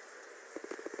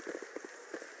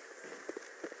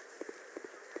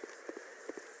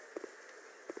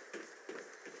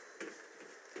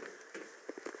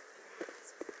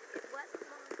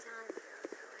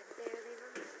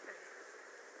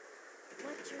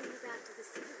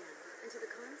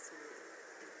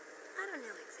 don't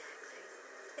know exactly.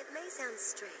 It may sound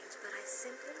strange, but I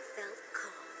simply felt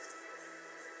called.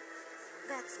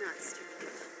 That's not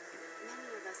strange. Many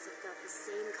of us have felt the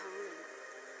same calling,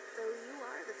 though you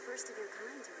are the first of your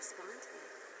kind to respond to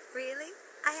it. Really?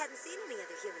 I hadn't seen any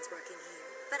other humans working here,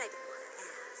 but I didn't want to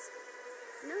ask.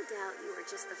 No doubt you are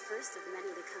just the first of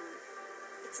many to come.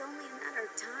 It's only a matter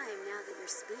of time now that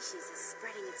your species is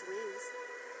spreading its wings.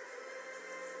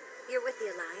 You're with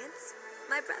the Alliance?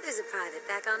 My brother's a private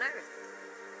back on Earth.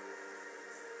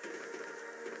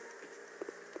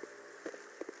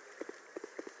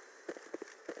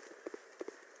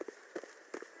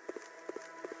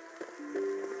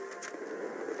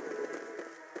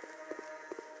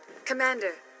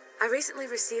 Commander, I recently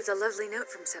received a lovely note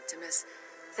from Septimus.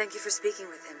 Thank you for speaking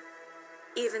with him.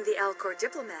 Even the Alcor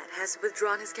diplomat has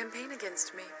withdrawn his campaign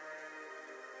against me.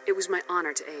 It was my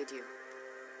honor to aid you.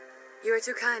 You are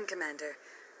too kind, Commander,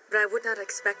 but I would not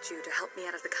expect you to help me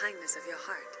out of the kindness of your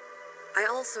heart. I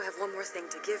also have one more thing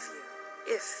to give you,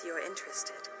 if you are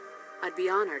interested. I'd be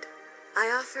honored.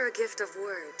 I offer a gift of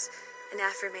words, an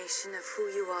affirmation of who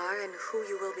you are and who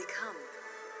you will become.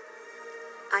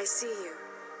 I see you.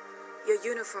 Your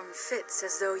uniform fits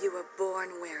as though you were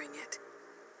born wearing it.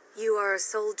 You are a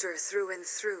soldier through and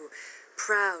through,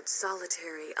 proud,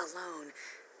 solitary, alone,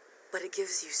 but it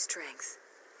gives you strength.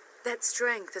 That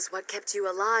strength is what kept you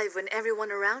alive when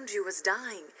everyone around you was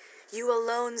dying. You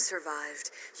alone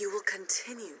survived. You will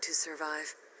continue to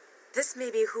survive. This may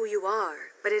be who you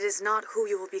are, but it is not who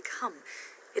you will become.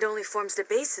 It only forms the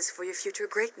basis for your future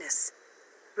greatness.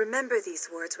 Remember these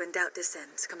words when doubt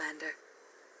descends, Commander.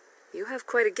 You have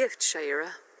quite a gift,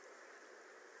 Shaira.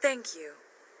 Thank you.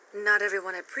 Not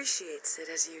everyone appreciates it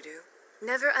as you do.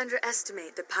 Never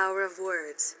underestimate the power of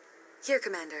words. Here,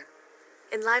 Commander.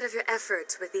 In light of your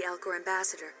efforts with the Alcor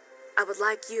ambassador, I would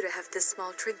like you to have this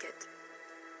small trinket.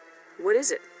 What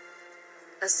is it?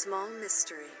 A small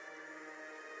mystery.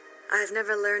 I have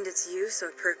never learned its use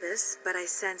or purpose, but I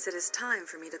sense it is time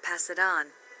for me to pass it on.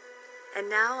 And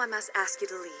now I must ask you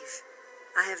to leave.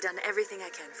 I have done everything I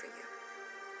can for you.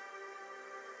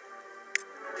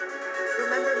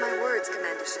 Remember my words,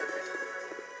 Commander Shepard.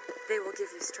 They will give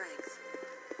you strength.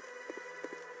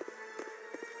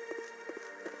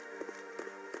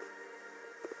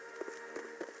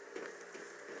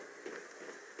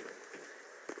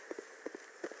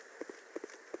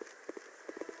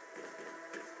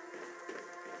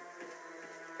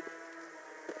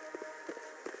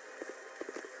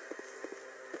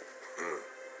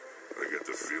 I get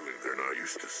the feeling they're not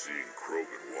used to seeing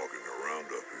Krogan walking around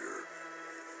up here.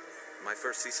 My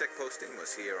first CSEC posting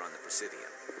was here on the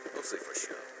Presidium. Mostly for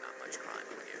show, not much crime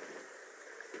up here.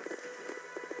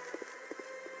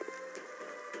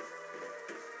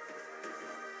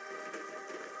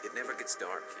 It never gets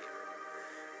dark here.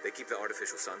 They keep the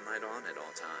artificial sunlight on at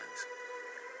all times.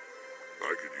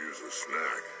 I could use a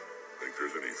snack. Think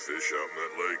there's any fish out in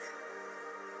that lake?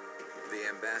 The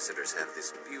ambassadors have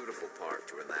this beautiful park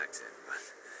to relax in, but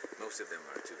most of them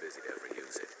are too busy to ever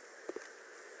use it.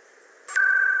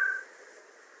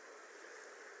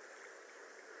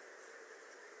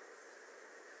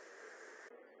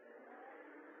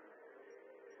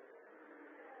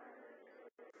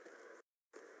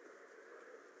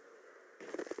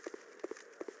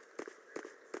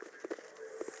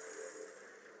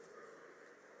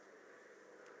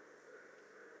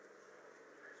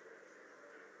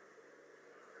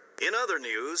 In other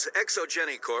news,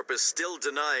 Exogeny Corp is still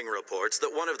denying reports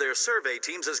that one of their survey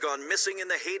teams has gone missing in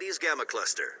the Hades Gamma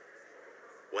Cluster.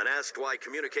 When asked why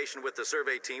communication with the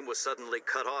survey team was suddenly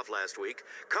cut off last week,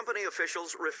 company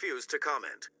officials refused to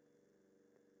comment.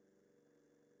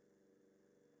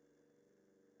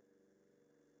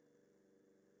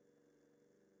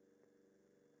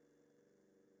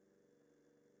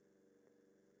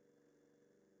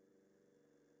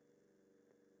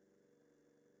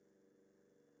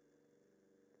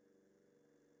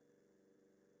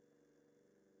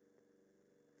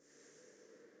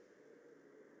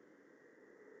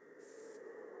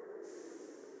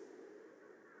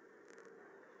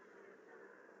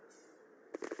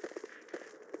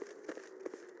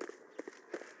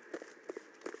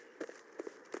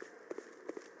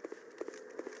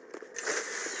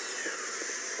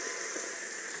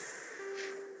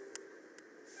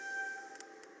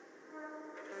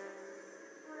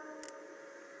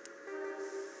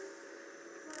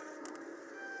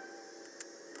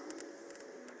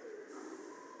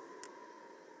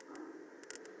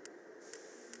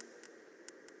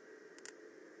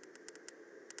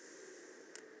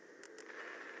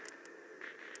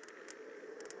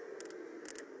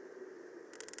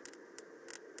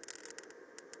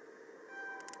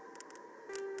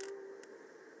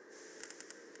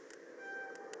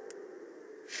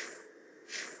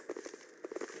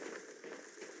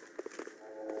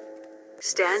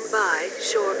 Stand by,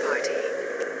 shore party.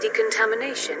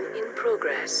 Decontamination in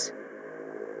progress.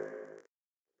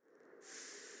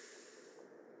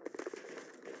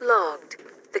 Logged.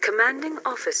 The commanding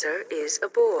officer is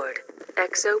aboard.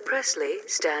 XO Presley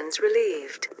stands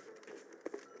relieved.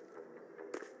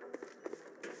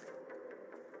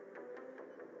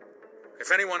 If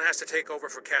anyone has to take over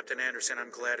for Captain Anderson,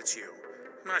 I'm glad it's you.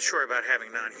 I'm not sure about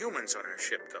having non-humans on our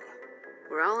ship, though.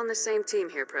 We're all on the same team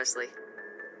here, Presley.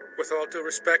 With all due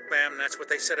respect, ma'am, that's what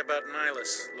they said about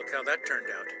Nihilus. Look how that turned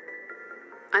out.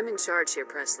 I'm in charge here,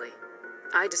 Presley.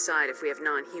 I decide if we have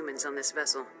non-humans on this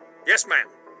vessel. Yes, ma'am.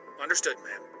 Understood,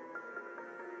 ma'am.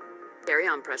 Carry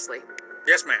on, Presley.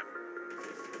 Yes, ma'am.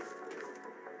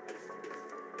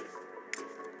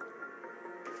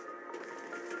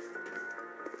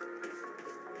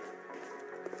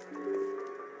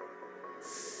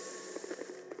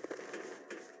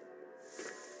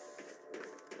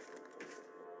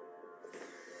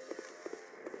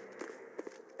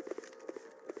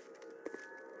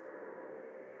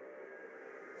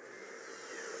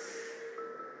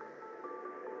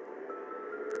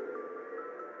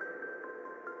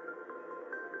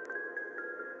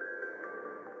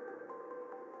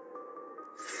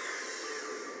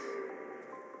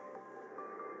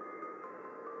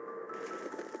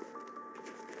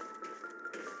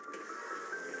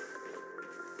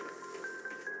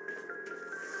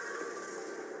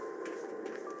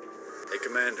 Hey,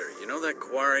 Commander, you know that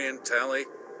Quarian, Tally?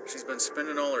 She's been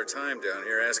spending all her time down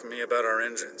here asking me about our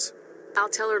engines. I'll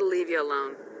tell her to leave you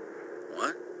alone.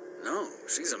 What? No,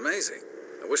 she's amazing.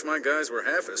 I wish my guys were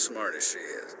half as smart as she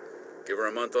is. Give her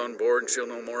a month on board and she'll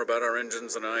know more about our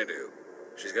engines than I do.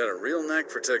 She's got a real knack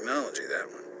for technology, that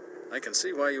one. I can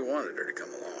see why you wanted her to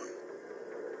come along.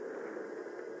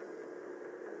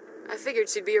 I figured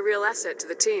she'd be a real asset to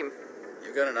the team.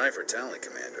 You got an eye for Tally,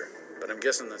 Commander, but I'm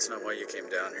guessing that's not why you came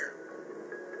down here.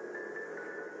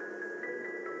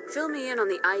 Fill me in on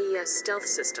the IES stealth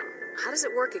system. How does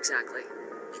it work exactly?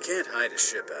 You can't hide a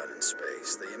ship out in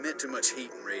space. They emit too much heat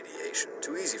and radiation.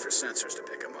 Too easy for sensors to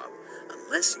pick them up,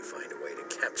 unless you find a way to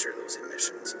capture those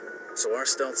emissions. So our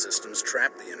stealth systems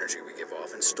trap the energy we give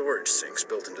off in storage sinks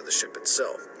built into the ship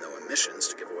itself. No emissions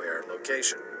to give away our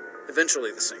location.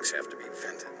 Eventually the sinks have to be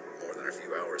vented. More than a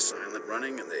few hours silent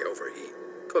running and they overheat.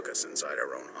 Cook us inside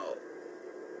our own hull.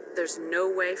 There's no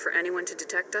way for anyone to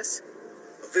detect us?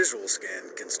 A visual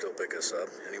scan can still pick us up.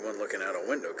 Anyone looking out a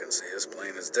window can see us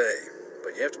plain as day.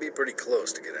 But you have to be pretty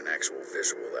close to get an actual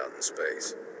visual out in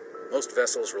space. Most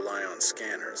vessels rely on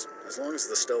scanners. As long as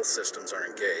the stealth systems are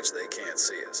engaged, they can't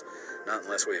see us. Not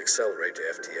unless we accelerate to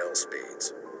FTL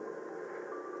speeds.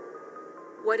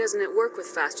 Why doesn't it work with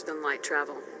faster-than-light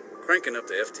travel? Cranking up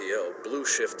the FTL blue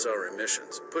shifts our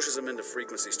emissions, pushes them into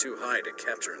frequencies too high to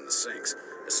capture in the sinks.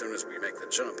 As soon as we make the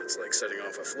jump, it's like setting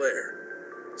off a flare.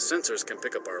 Sensors can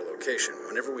pick up our location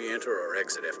whenever we enter or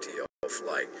exit FTL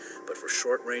flight, but for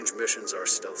short-range missions, our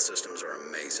stealth systems are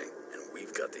amazing, and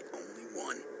we've got the only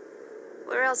one.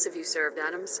 Where else have you served,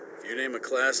 Adams? If you name a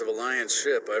class of Alliance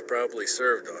ship, I've probably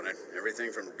served on it.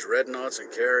 Everything from dreadnoughts and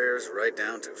carriers right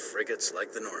down to frigates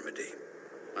like the Normandy.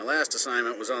 My last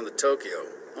assignment was on the Tokyo,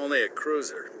 only a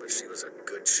cruiser, but she was a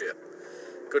good ship.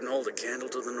 Couldn't hold a candle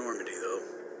to the Normandy, though.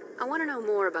 I want to know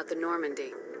more about the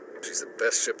Normandy. She's the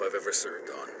best ship I've ever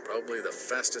served on, probably the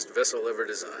fastest vessel ever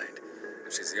designed.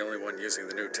 And she's the only one using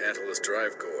the new Tantalus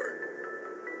drive core.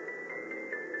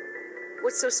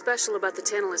 What's so special about the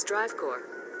Tantalus drive core?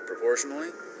 Proportionally,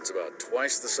 it's about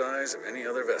twice the size of any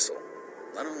other vessel.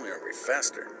 Not only are we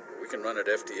faster, we can run at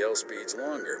FTL speeds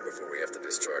longer before we have to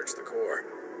discharge the core.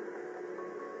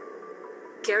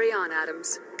 Carry on,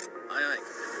 Adams. Aye, aye.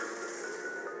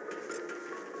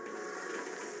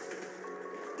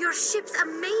 Your ship's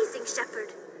amazing,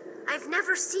 Shepard. I've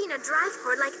never seen a drive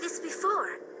core like this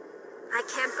before. I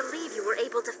can't believe you were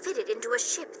able to fit it into a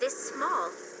ship this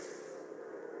small.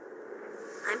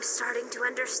 I'm starting to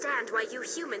understand why you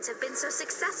humans have been so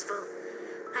successful.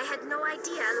 I had no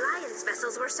idea Alliance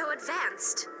vessels were so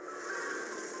advanced.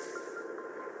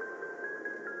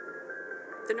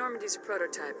 The Normandy's a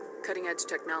prototype, cutting-edge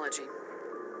technology.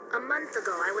 A month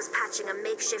ago, I was patching a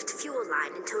makeshift fuel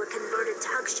line into a converted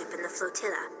tug ship in the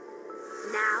flotilla.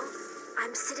 Now,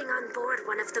 I'm sitting on board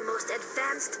one of the most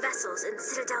advanced vessels in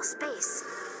Citadel space.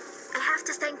 I have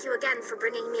to thank you again for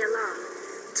bringing me along.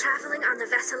 Traveling on a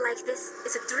vessel like this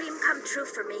is a dream come true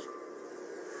for me.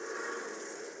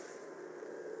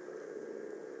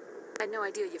 I had no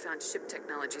idea you found ship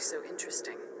technology so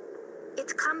interesting.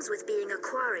 It comes with being a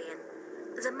Quarian.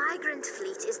 The migrant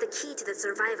fleet is the key to the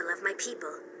survival of my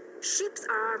people. Ships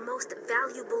are our most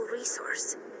valuable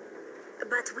resource.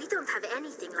 But we don't have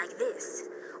anything like this.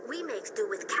 We make do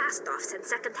with cast-offs and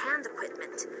second-hand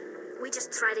equipment. We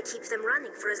just try to keep them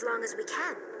running for as long as we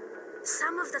can.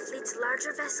 Some of the fleet's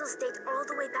larger vessels date all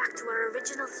the way back to our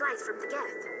original flight from the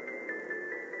Geth.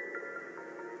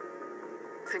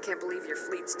 I can't believe your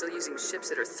fleet's still using ships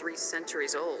that are 3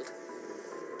 centuries old.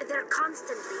 They're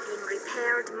constantly being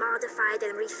repaired, modified,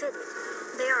 and refitted.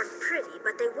 They aren't pretty,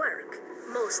 but they work.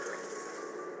 Mostly.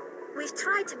 We've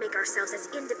tried to make ourselves as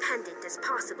independent as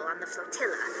possible on the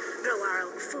flotilla, grow our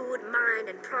own food, mine,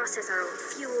 and process our own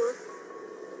fuel.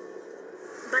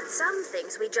 But some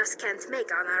things we just can't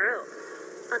make on our own.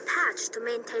 A patch to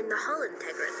maintain the hull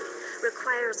integrity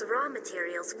requires raw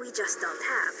materials we just don't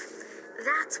have.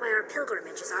 That's why our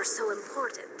pilgrimages are so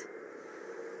important.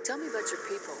 Tell me about your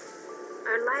people.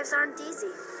 Our lives aren't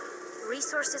easy.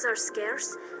 Resources are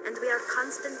scarce, and we are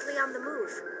constantly on the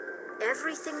move.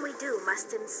 Everything we do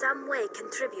must in some way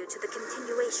contribute to the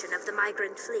continuation of the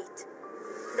migrant fleet.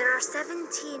 There are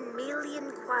 17 million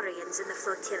Quarians in the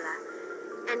flotilla,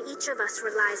 and each of us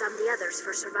relies on the others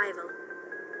for survival.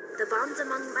 The bonds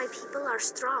among my people are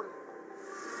strong.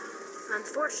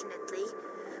 Unfortunately,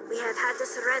 we have had to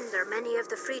surrender many of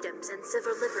the freedoms and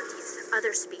civil liberties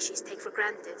other species take for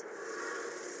granted.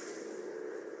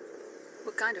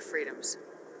 What kind of freedoms?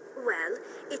 Well,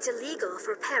 it's illegal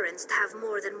for parents to have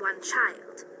more than one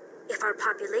child. If our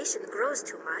population grows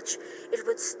too much, it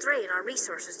would strain our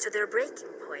resources to their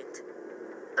breaking point.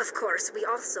 Of course, we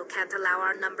also can't allow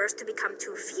our numbers to become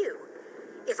too few.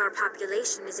 If our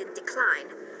population is in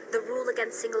decline, the rule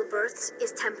against single births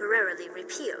is temporarily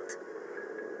repealed.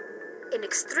 In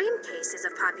extreme cases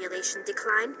of population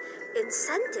decline,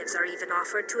 incentives are even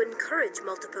offered to encourage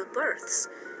multiple births,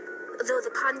 though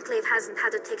the Conclave hasn't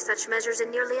had to take such measures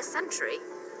in nearly a century.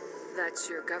 That's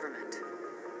your government.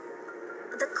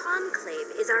 The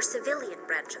Conclave is our civilian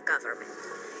branch of government.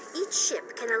 Each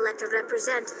ship can elect a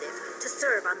representative to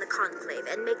serve on the Conclave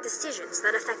and make decisions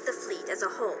that affect the fleet as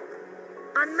a whole.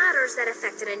 On matters that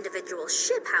affect an individual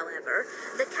ship, however,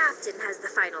 the captain has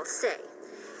the final say.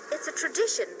 It's a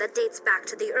tradition that dates back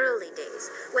to the early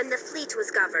days, when the fleet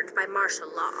was governed by martial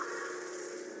law.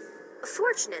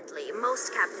 Fortunately,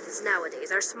 most captains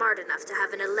nowadays are smart enough to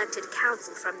have an elected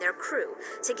council from their crew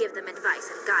to give them advice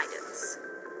and guidance.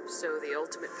 So the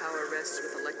ultimate power rests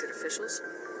with elected officials?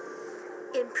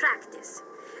 In practice,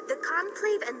 the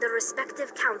Conclave and the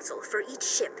respective council for each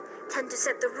ship tend to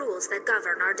set the rules that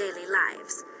govern our daily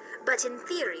lives, but in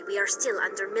theory we are still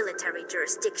under military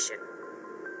jurisdiction.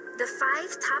 The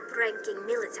 5 top-ranking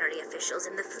military officials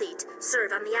in the fleet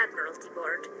serve on the Admiralty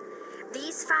Board.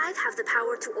 These 5 have the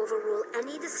power to overrule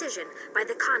any decision by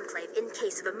the Conclave in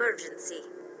case of emergency.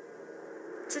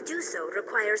 To do so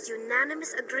requires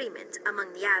unanimous agreement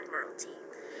among the Admiralty,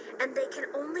 and they can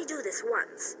only do this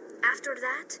once. After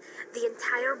that, the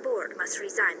entire board must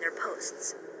resign their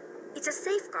posts. It's a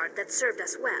safeguard that served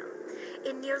us well.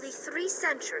 In nearly 3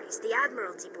 centuries, the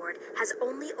Admiralty Board has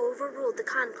only overruled the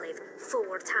Conclave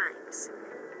 4 times.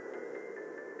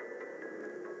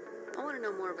 I want to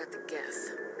know more about the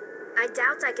Geth. I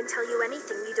doubt I can tell you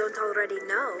anything you don't already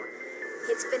know.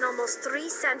 It's been almost 3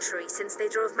 centuries since they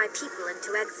drove my people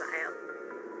into exile.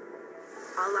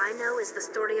 All I know is the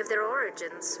story of their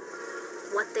origins,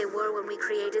 what they were when we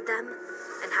created them,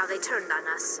 and how they turned on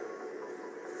us.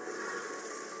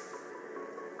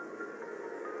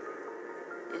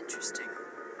 Interesting.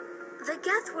 The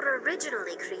Geth were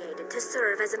originally created to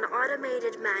serve as an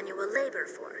automated manual labor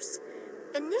force.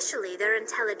 Initially, their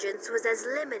intelligence was as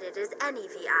limited as any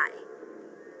VI.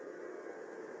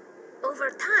 Over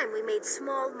time, we made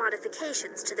small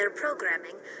modifications to their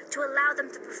programming to allow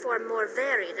them to perform more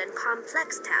varied and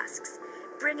complex tasks,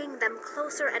 bringing them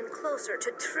closer and closer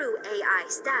to true AI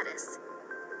status.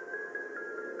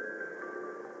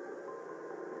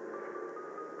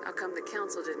 How come the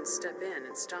council didn't step in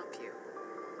and stop you?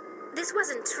 This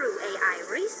wasn't true AI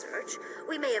research.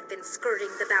 We may have been skirting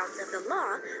the bounds of the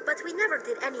law, but we never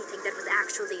did anything that was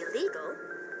actually illegal.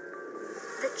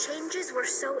 The changes were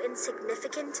so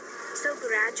insignificant, so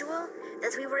gradual,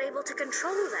 that we were able to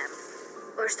control them.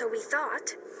 Or so we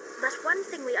thought. But one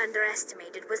thing we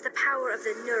underestimated was the power of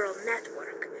the neural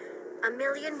network. 1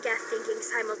 million Geth thinking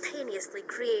simultaneously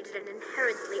created an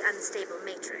inherently unstable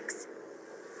matrix.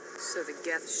 So the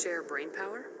Geth share brain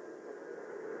power?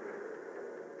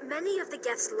 Many of the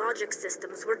Geth's logic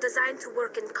systems were designed to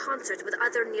work in concert with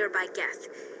other nearby Geth.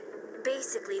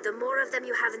 Basically, the more of them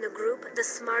you have in a group, the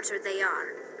smarter they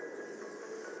are.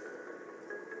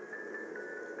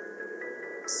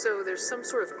 So there's some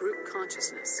sort of group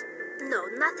consciousness? No,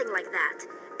 nothing like that.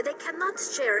 They cannot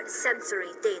share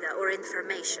sensory data or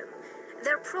information.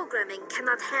 Their programming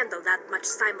cannot handle that much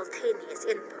simultaneous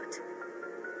input.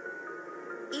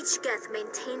 Each Geth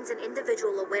maintains an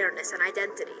individual awareness and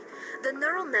identity. The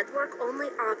neural network only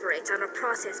operates on a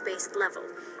process-based level.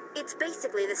 It's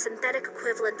basically the synthetic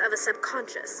equivalent of a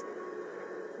subconscious.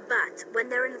 But when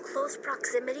they're in close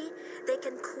proximity, they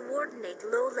can coordinate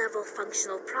low-level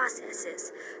functional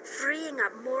processes, freeing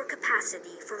up more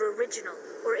capacity for original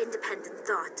or independent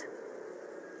thought.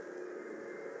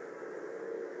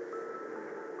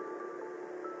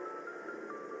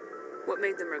 What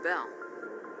made them rebel?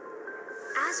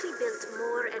 As we built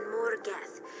more and more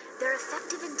Geth, their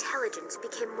effective intelligence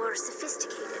became more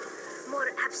sophisticated, more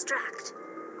abstract.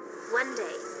 One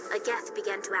day, a Geth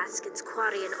began to ask its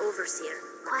Quarian overseer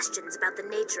questions about the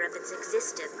nature of its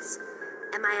existence.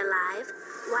 Am I alive?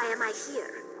 Why am I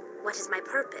here? What is my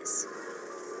purpose?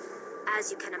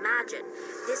 As you can imagine,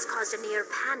 this caused a near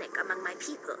panic among my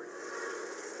people.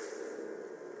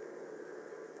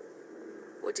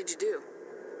 What did you do?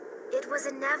 It was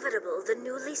inevitable the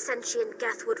newly sentient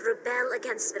Geth would rebel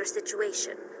against their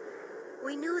situation.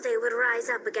 We knew they would rise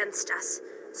up against us,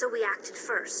 so we acted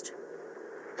first.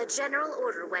 A general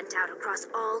order went out across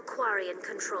all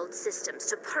Quarian-controlled systems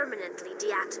to permanently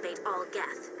deactivate all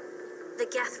Geth. The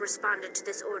Geth responded to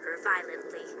this order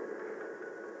violently.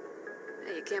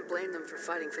 Hey, you can't blame them for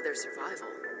fighting for their survival.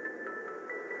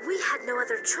 We had no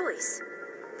other choice.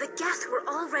 The Geth were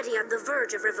already on the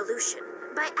verge of revolution.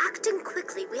 By acting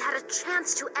quickly, we had a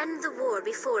chance to end the war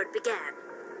before it began.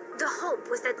 The hope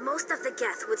was that most of the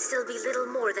Geth would still be little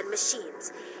more than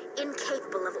machines,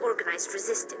 incapable of organized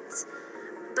resistance.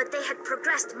 But they had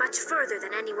progressed much further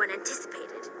than anyone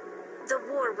anticipated. The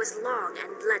war was long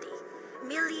and bloody.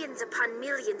 Millions upon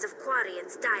millions of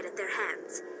Quarians died at their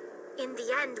hands. In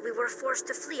the end, we were forced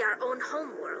to flee our own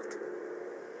homeworld.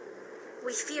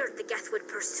 We feared the Geth would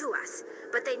pursue us,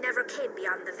 but they never came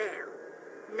beyond the Veil.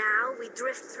 Now we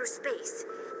drift through space,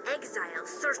 exile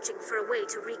searching for a way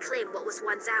to reclaim what was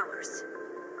once ours.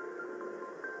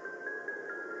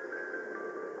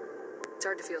 It's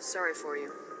hard to feel sorry for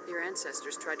you. Your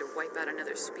ancestors tried to wipe out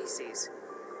another species.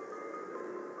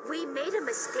 We made a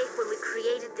mistake when we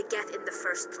created the Geth in the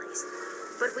first place,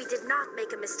 but we did not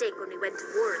make a mistake when we went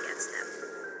to war against them.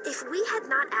 If we had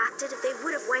not acted, they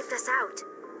would have wiped us out.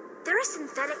 They're a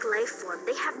synthetic life form.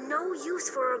 They have no use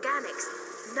for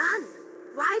organics. None.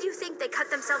 Why do you think they cut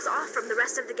themselves off from the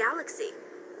rest of the galaxy?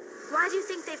 Why do you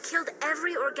think they've killed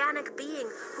every organic being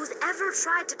who's ever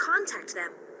tried to contact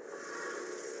them?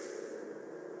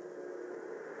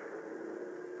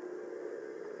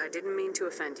 I didn't mean to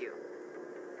offend you.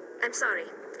 I'm sorry.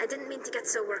 I didn't mean to get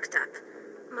so worked up.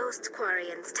 Most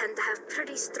Quarians tend to have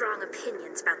pretty strong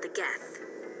opinions about the Geth.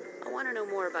 I want to know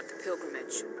more about the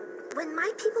pilgrimage. When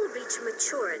my people reach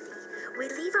maturity, we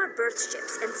leave our birth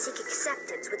ships and seek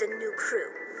acceptance with a new crew.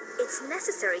 It's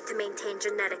necessary to maintain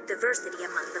genetic diversity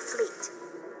among the fleet.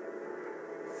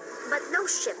 But no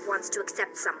ship wants to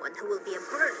accept someone who will be a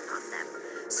burden on them.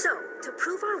 So, to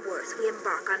prove our worth, we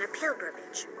embark on a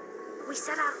pilgrimage. We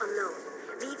set out alone,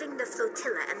 leaving the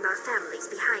flotilla and our families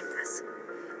behind us.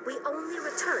 We only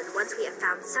return once we have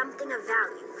found something of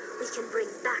value we can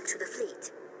bring back to the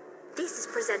fleet. This is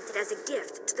presented as a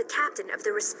gift to the captain of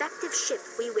the respective ship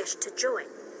we wish to join.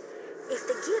 If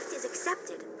the gift is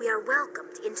accepted, we are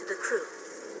welcomed into the crew.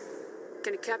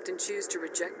 Can a captain choose to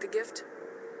reject the gift?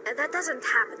 That doesn't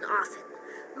happen often.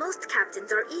 Most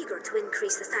captains are eager to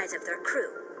increase the size of their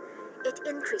crew. It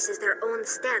increases their own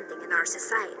standing in our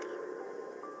society.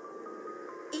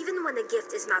 Even when the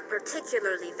gift is not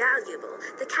particularly valuable,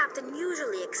 the captain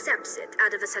usually accepts it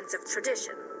out of a sense of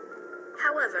tradition.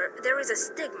 However, there is a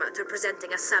stigma to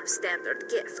presenting a substandard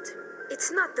gift.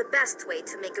 It's not the best way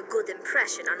to make a good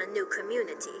impression on a new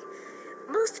community.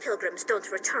 Most pilgrims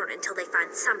don't return until they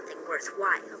find something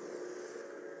worthwhile.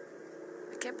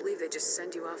 I can't believe they just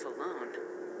send you off alone.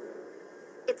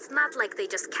 It's not like they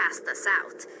just cast us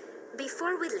out.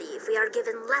 Before we leave, we are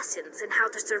given lessons in how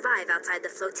to survive outside the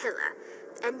flotilla,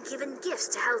 and given gifts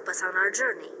to help us on our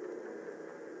journey.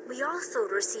 We also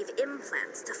receive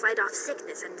implants to fight off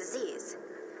sickness and disease.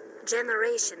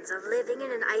 Generations of living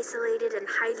in an isolated and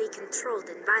highly controlled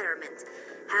environment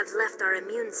have left our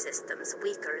immune systems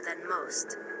weaker than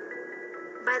most.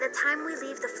 By the time we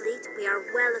leave the fleet, we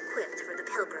are well equipped for the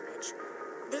pilgrimage.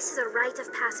 This is a rite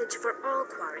of passage for all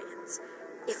Quarians.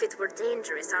 If it were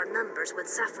dangerous, our numbers would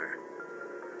suffer.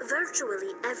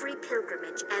 Virtually every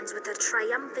pilgrimage ends with a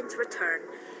triumphant return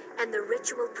and the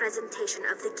ritual presentation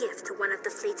of the gift to one of the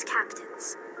fleet's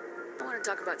captains. I want to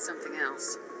talk about something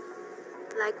else.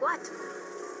 Like what?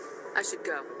 I should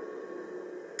go.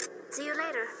 See you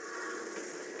later.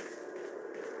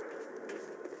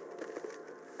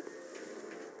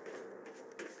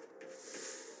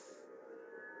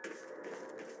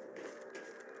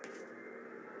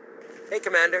 Hey,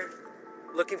 Commander.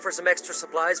 Looking for some extra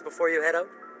supplies before you head out?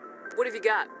 What have you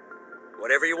got?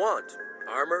 Whatever you want.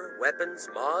 Armor, weapons,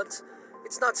 mods.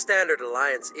 It's not standard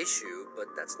Alliance issue, but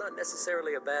that's not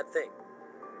necessarily a bad thing.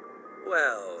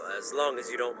 Well, as long as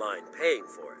you don't mind paying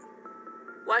for it.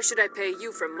 Why should I pay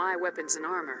you for my weapons and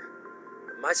armor?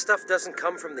 My stuff doesn't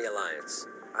come from the Alliance.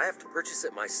 I have to purchase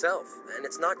it myself, and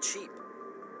it's not cheap.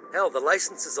 Hell, the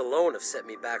licenses alone have set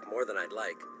me back more than I'd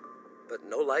like. But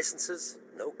no licenses,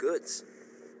 no goods.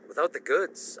 Without the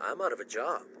goods, I'm out of a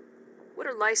job. What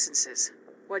are licenses?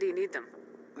 Why do you need them?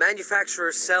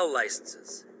 Manufacturers sell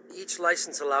licenses. Each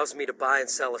license allows me to buy and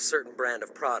sell a certain brand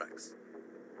of products.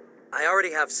 I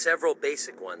already have several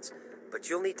basic ones, but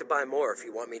you'll need to buy more if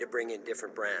you want me to bring in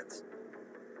different brands.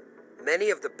 Many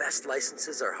of the best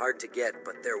licenses are hard to get,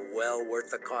 but they're well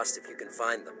worth the cost if you can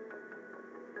find them.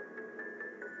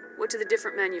 What do the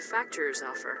different manufacturers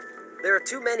offer? There are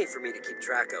too many for me to keep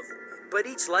track of, but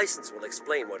each license will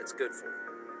explain what it's good for.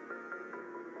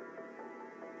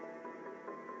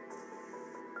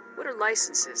 What are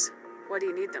licenses? Why do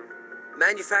you need them?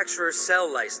 Manufacturers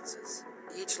sell licenses.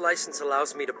 Each license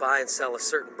allows me to buy and sell a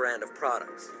certain brand of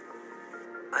products.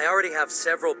 I already have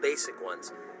several basic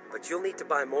ones, but you'll need to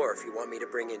buy more if you want me to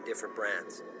bring in different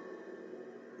brands.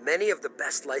 Many of the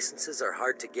best licenses are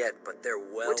hard to get, but they're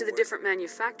well What do the different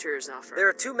manufacturers offer? There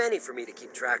are too many for me to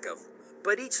keep track of,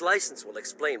 but each license will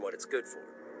explain what it's good for.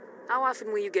 How often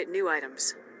will you get new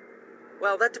items?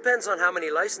 Well, that depends on how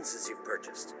many licenses you've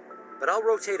purchased, but I'll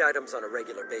rotate items on a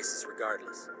regular basis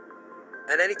regardless.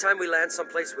 And anytime we land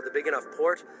someplace with a big enough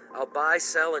port, I'll buy,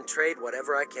 sell, and trade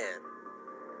whatever I can.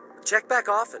 Check back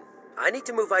often. I need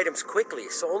to move items quickly,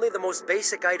 so only the most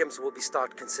basic items will be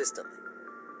stocked consistently.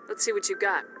 Let's see what you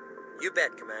got. You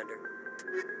bet, Commander.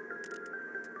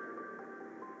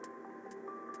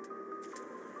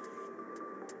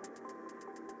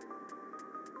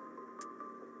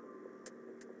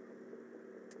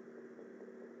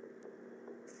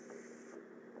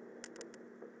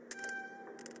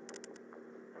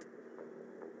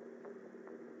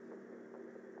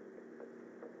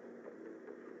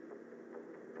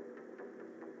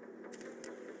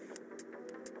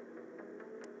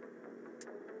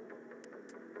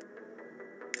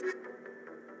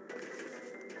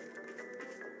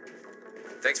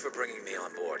 Thanks for bringing me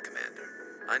on board,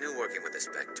 Commander. I knew working with the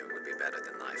Spectre would be better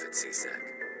than life at CSEC.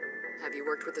 Have you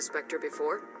worked with the Spectre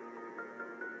before?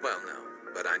 Well,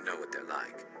 no, but I know what they're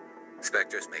like.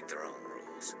 Spectres make their own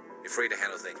rules. You're free to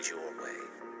handle things your way.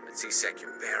 At CSEC,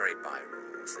 you're buried by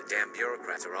rules. The damn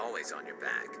bureaucrats are always on your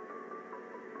back.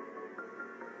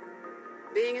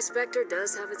 Being a Spectre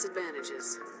does have its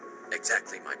advantages.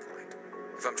 Exactly my point.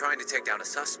 If I'm trying to take down a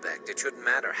suspect, it shouldn't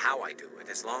matter how I do it,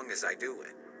 as long as I do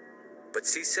it. But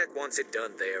CSEC wants it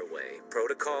done their way.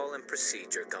 Protocol and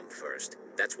procedure come first.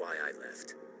 That's why I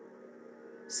left.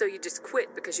 So you just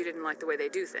quit because you didn't like the way they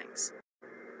do things?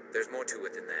 There's more to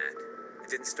it than that. It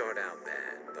didn't start out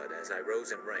bad, but as I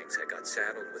rose in ranks, I got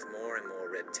saddled with more and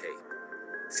more red tape.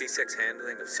 CSEC's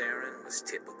handling of Saren was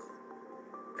typical.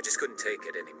 I just couldn't take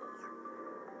it anymore.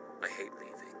 I hate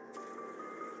leaving.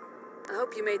 I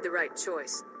hope you made the right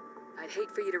choice. I'd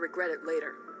hate for you to regret it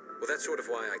later. Well, that's sort of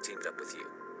why I teamed up with you.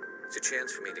 It's a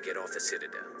chance for me to get off the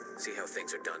Citadel, see how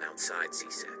things are done outside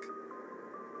CSEC.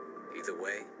 Either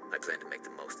way, I plan to make the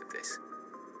most of this.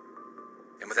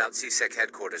 And without CSEC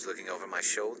headquarters looking over my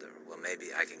shoulder, well, maybe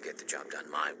I can get the job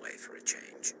done my way for a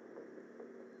change.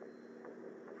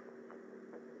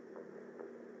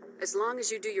 As long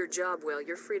as you do your job well,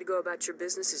 you're free to go about your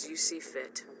business as you see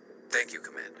fit. Thank you,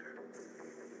 Commander.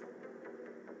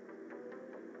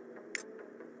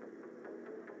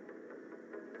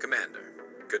 Commander,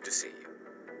 good to see you.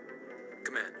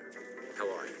 Commander, how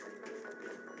are you?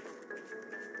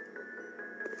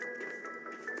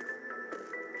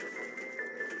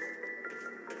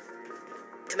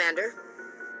 Commander?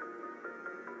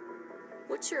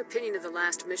 What's your opinion of the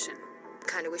last mission?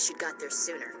 Kinda wish you'd got there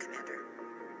sooner, Commander.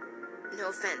 No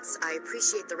offense, I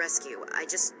appreciate the rescue. I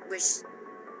just wish...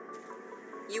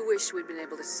 You wish we'd been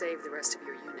able to save the rest of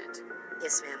your unit.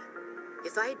 Yes, ma'am.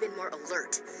 If I had been more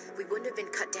alert, we wouldn't have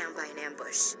been cut down by an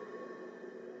ambush.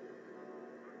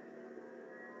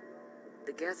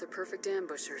 The Geth are perfect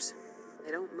ambushers.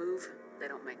 They don't move, they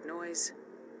don't make noise,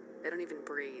 they don't even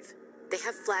breathe. They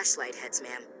have flashlight heads,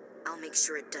 ma'am. I'll make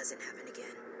sure it doesn't happen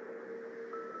again.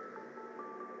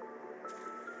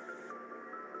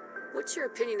 What's your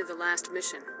opinion of the last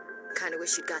mission? Kinda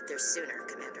wish you'd got there sooner,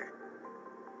 Commander.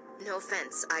 No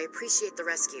offense, I appreciate the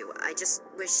rescue. I just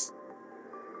wish...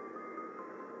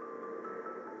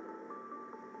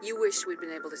 You wish we'd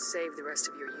been able to save the rest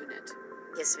of your unit.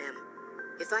 Yes, ma'am.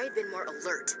 If I had been more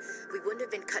alert, we wouldn't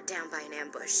have been cut down by an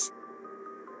ambush.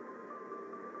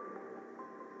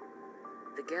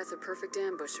 The Geth are perfect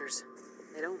ambushers.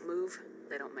 They don't move,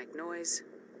 they don't make noise,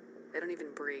 they don't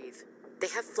even breathe. They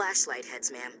have flashlight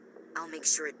heads, ma'am. I'll make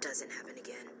sure it doesn't happen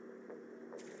again.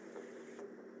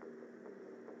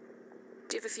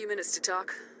 Do you have a few minutes to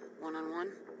talk?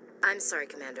 One-on-one? I'm sorry,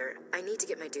 Commander. I need to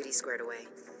get my duty squared away.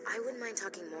 I wouldn't mind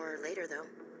talking more later, though.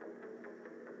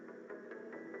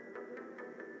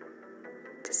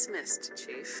 Dismissed,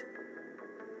 Chief.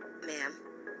 Ma'am.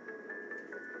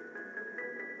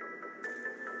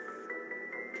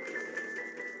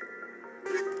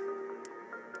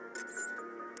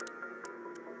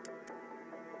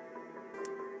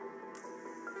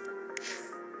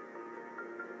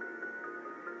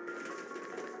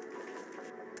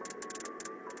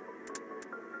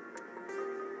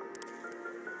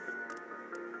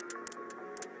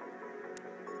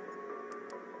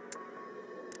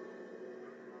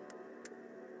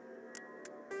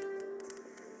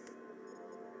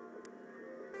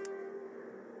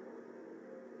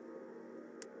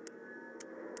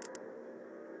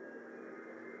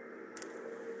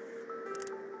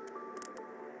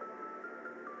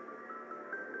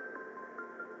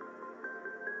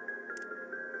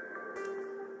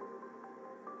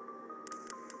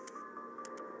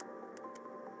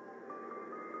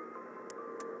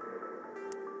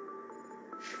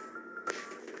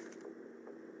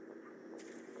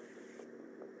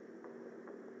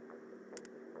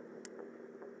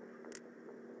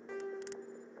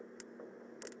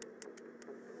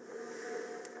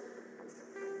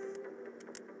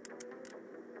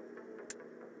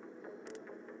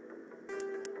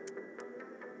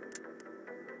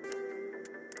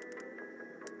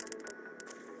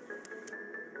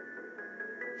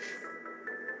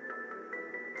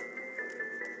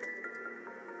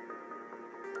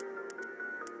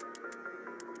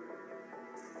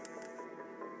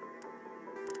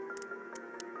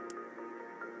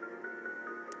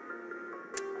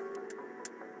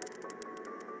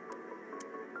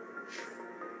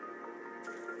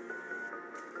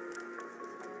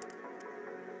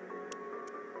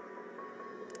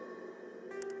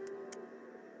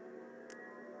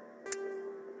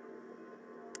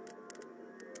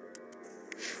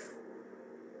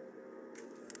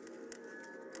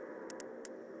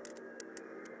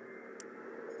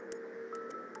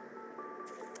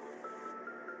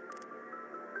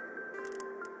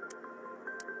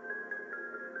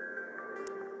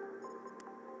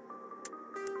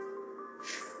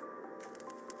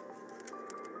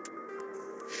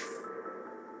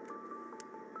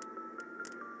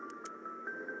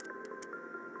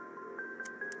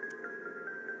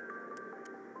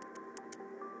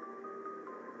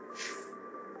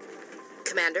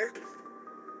 Commander?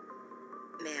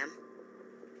 Ma'am?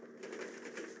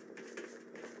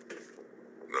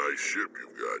 Nice ship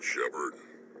you've got, Shepard.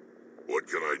 What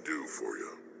can I do for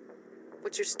you?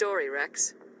 What's your story,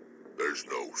 Rex? There's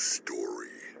no story.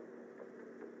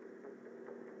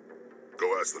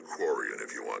 Go ask the Quarian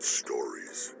if you want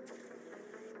stories.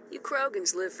 You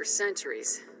Krogans live for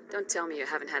centuries. Don't tell me you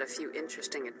haven't had a few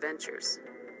interesting adventures.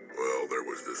 Well, there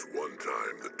was this one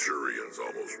time the Turians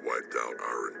almost wiped out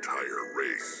our entire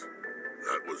race.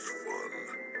 That was fun.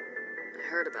 I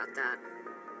heard about that.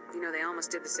 You know, they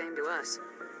almost did the same to us.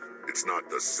 It's not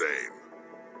the same.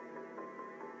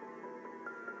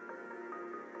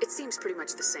 It seems pretty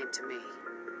much the same to me.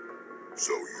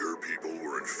 So your people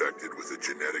were infected with a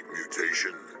genetic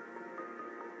mutation?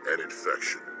 An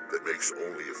infection that makes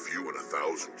only a few in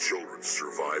 1,000 children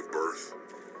survive birth?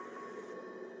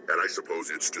 And I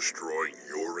suppose it's destroying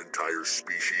your entire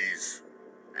species?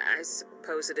 I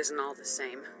suppose it isn't all the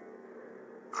same.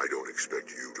 I don't expect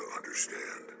you to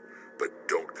understand, but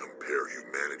don't compare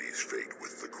humanity's fate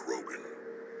with the Krogan.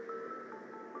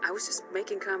 I was just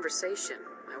making conversation.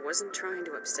 I wasn't trying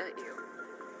to upset you.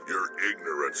 Your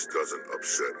ignorance doesn't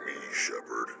upset me,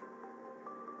 Shepard.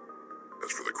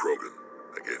 As for the Krogan,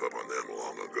 I gave up on them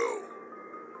long ago.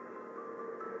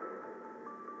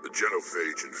 The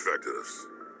genophage infected us,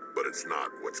 but it's not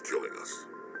what's killing us.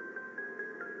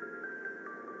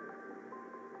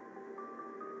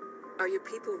 Are your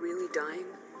people really dying?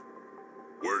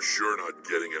 We're sure not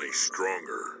getting any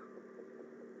stronger.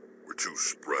 We're too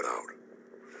spread out.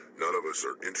 None of us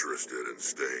are interested in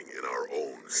staying in our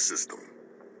own system.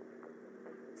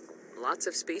 Lots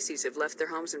of species have left their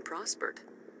homes and prospered.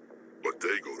 But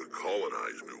they go to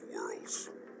colonize new worlds.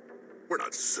 We're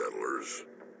not settlers.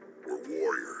 We're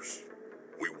warriors.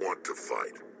 We want to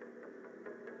fight.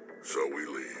 So we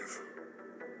leave.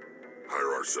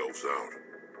 Hire ourselves out.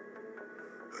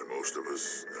 And most of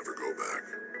us never go back.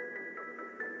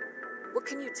 What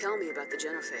can you tell me about the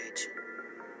genophage?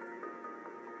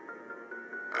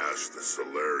 Ask the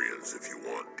Solarians if you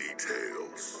want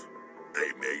details.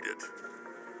 They made it.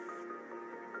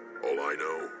 All I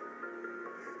know,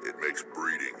 it makes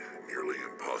breeding nearly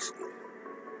impossible.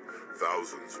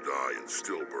 Thousands die in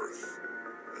stillbirth,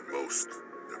 and most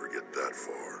never get that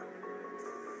far.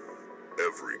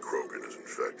 Every Krogan is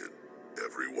infected.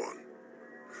 Every one.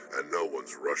 And no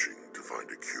one's rushing to find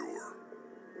a cure.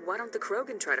 Why don't the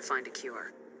Krogan try to find a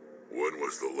cure? When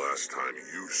was the last time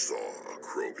you saw a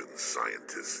Krogan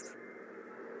scientist?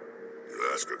 You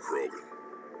ask a Krogan,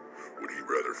 would he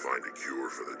rather find a cure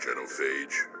for the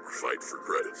genophage or fight for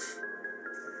credits?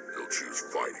 He'll choose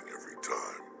fighting every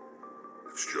time.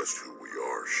 It's just who we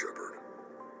are, Shepard.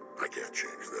 I can't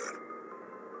change that.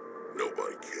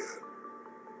 Nobody can.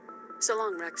 So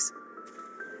long, Rex.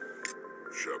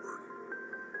 Shepard.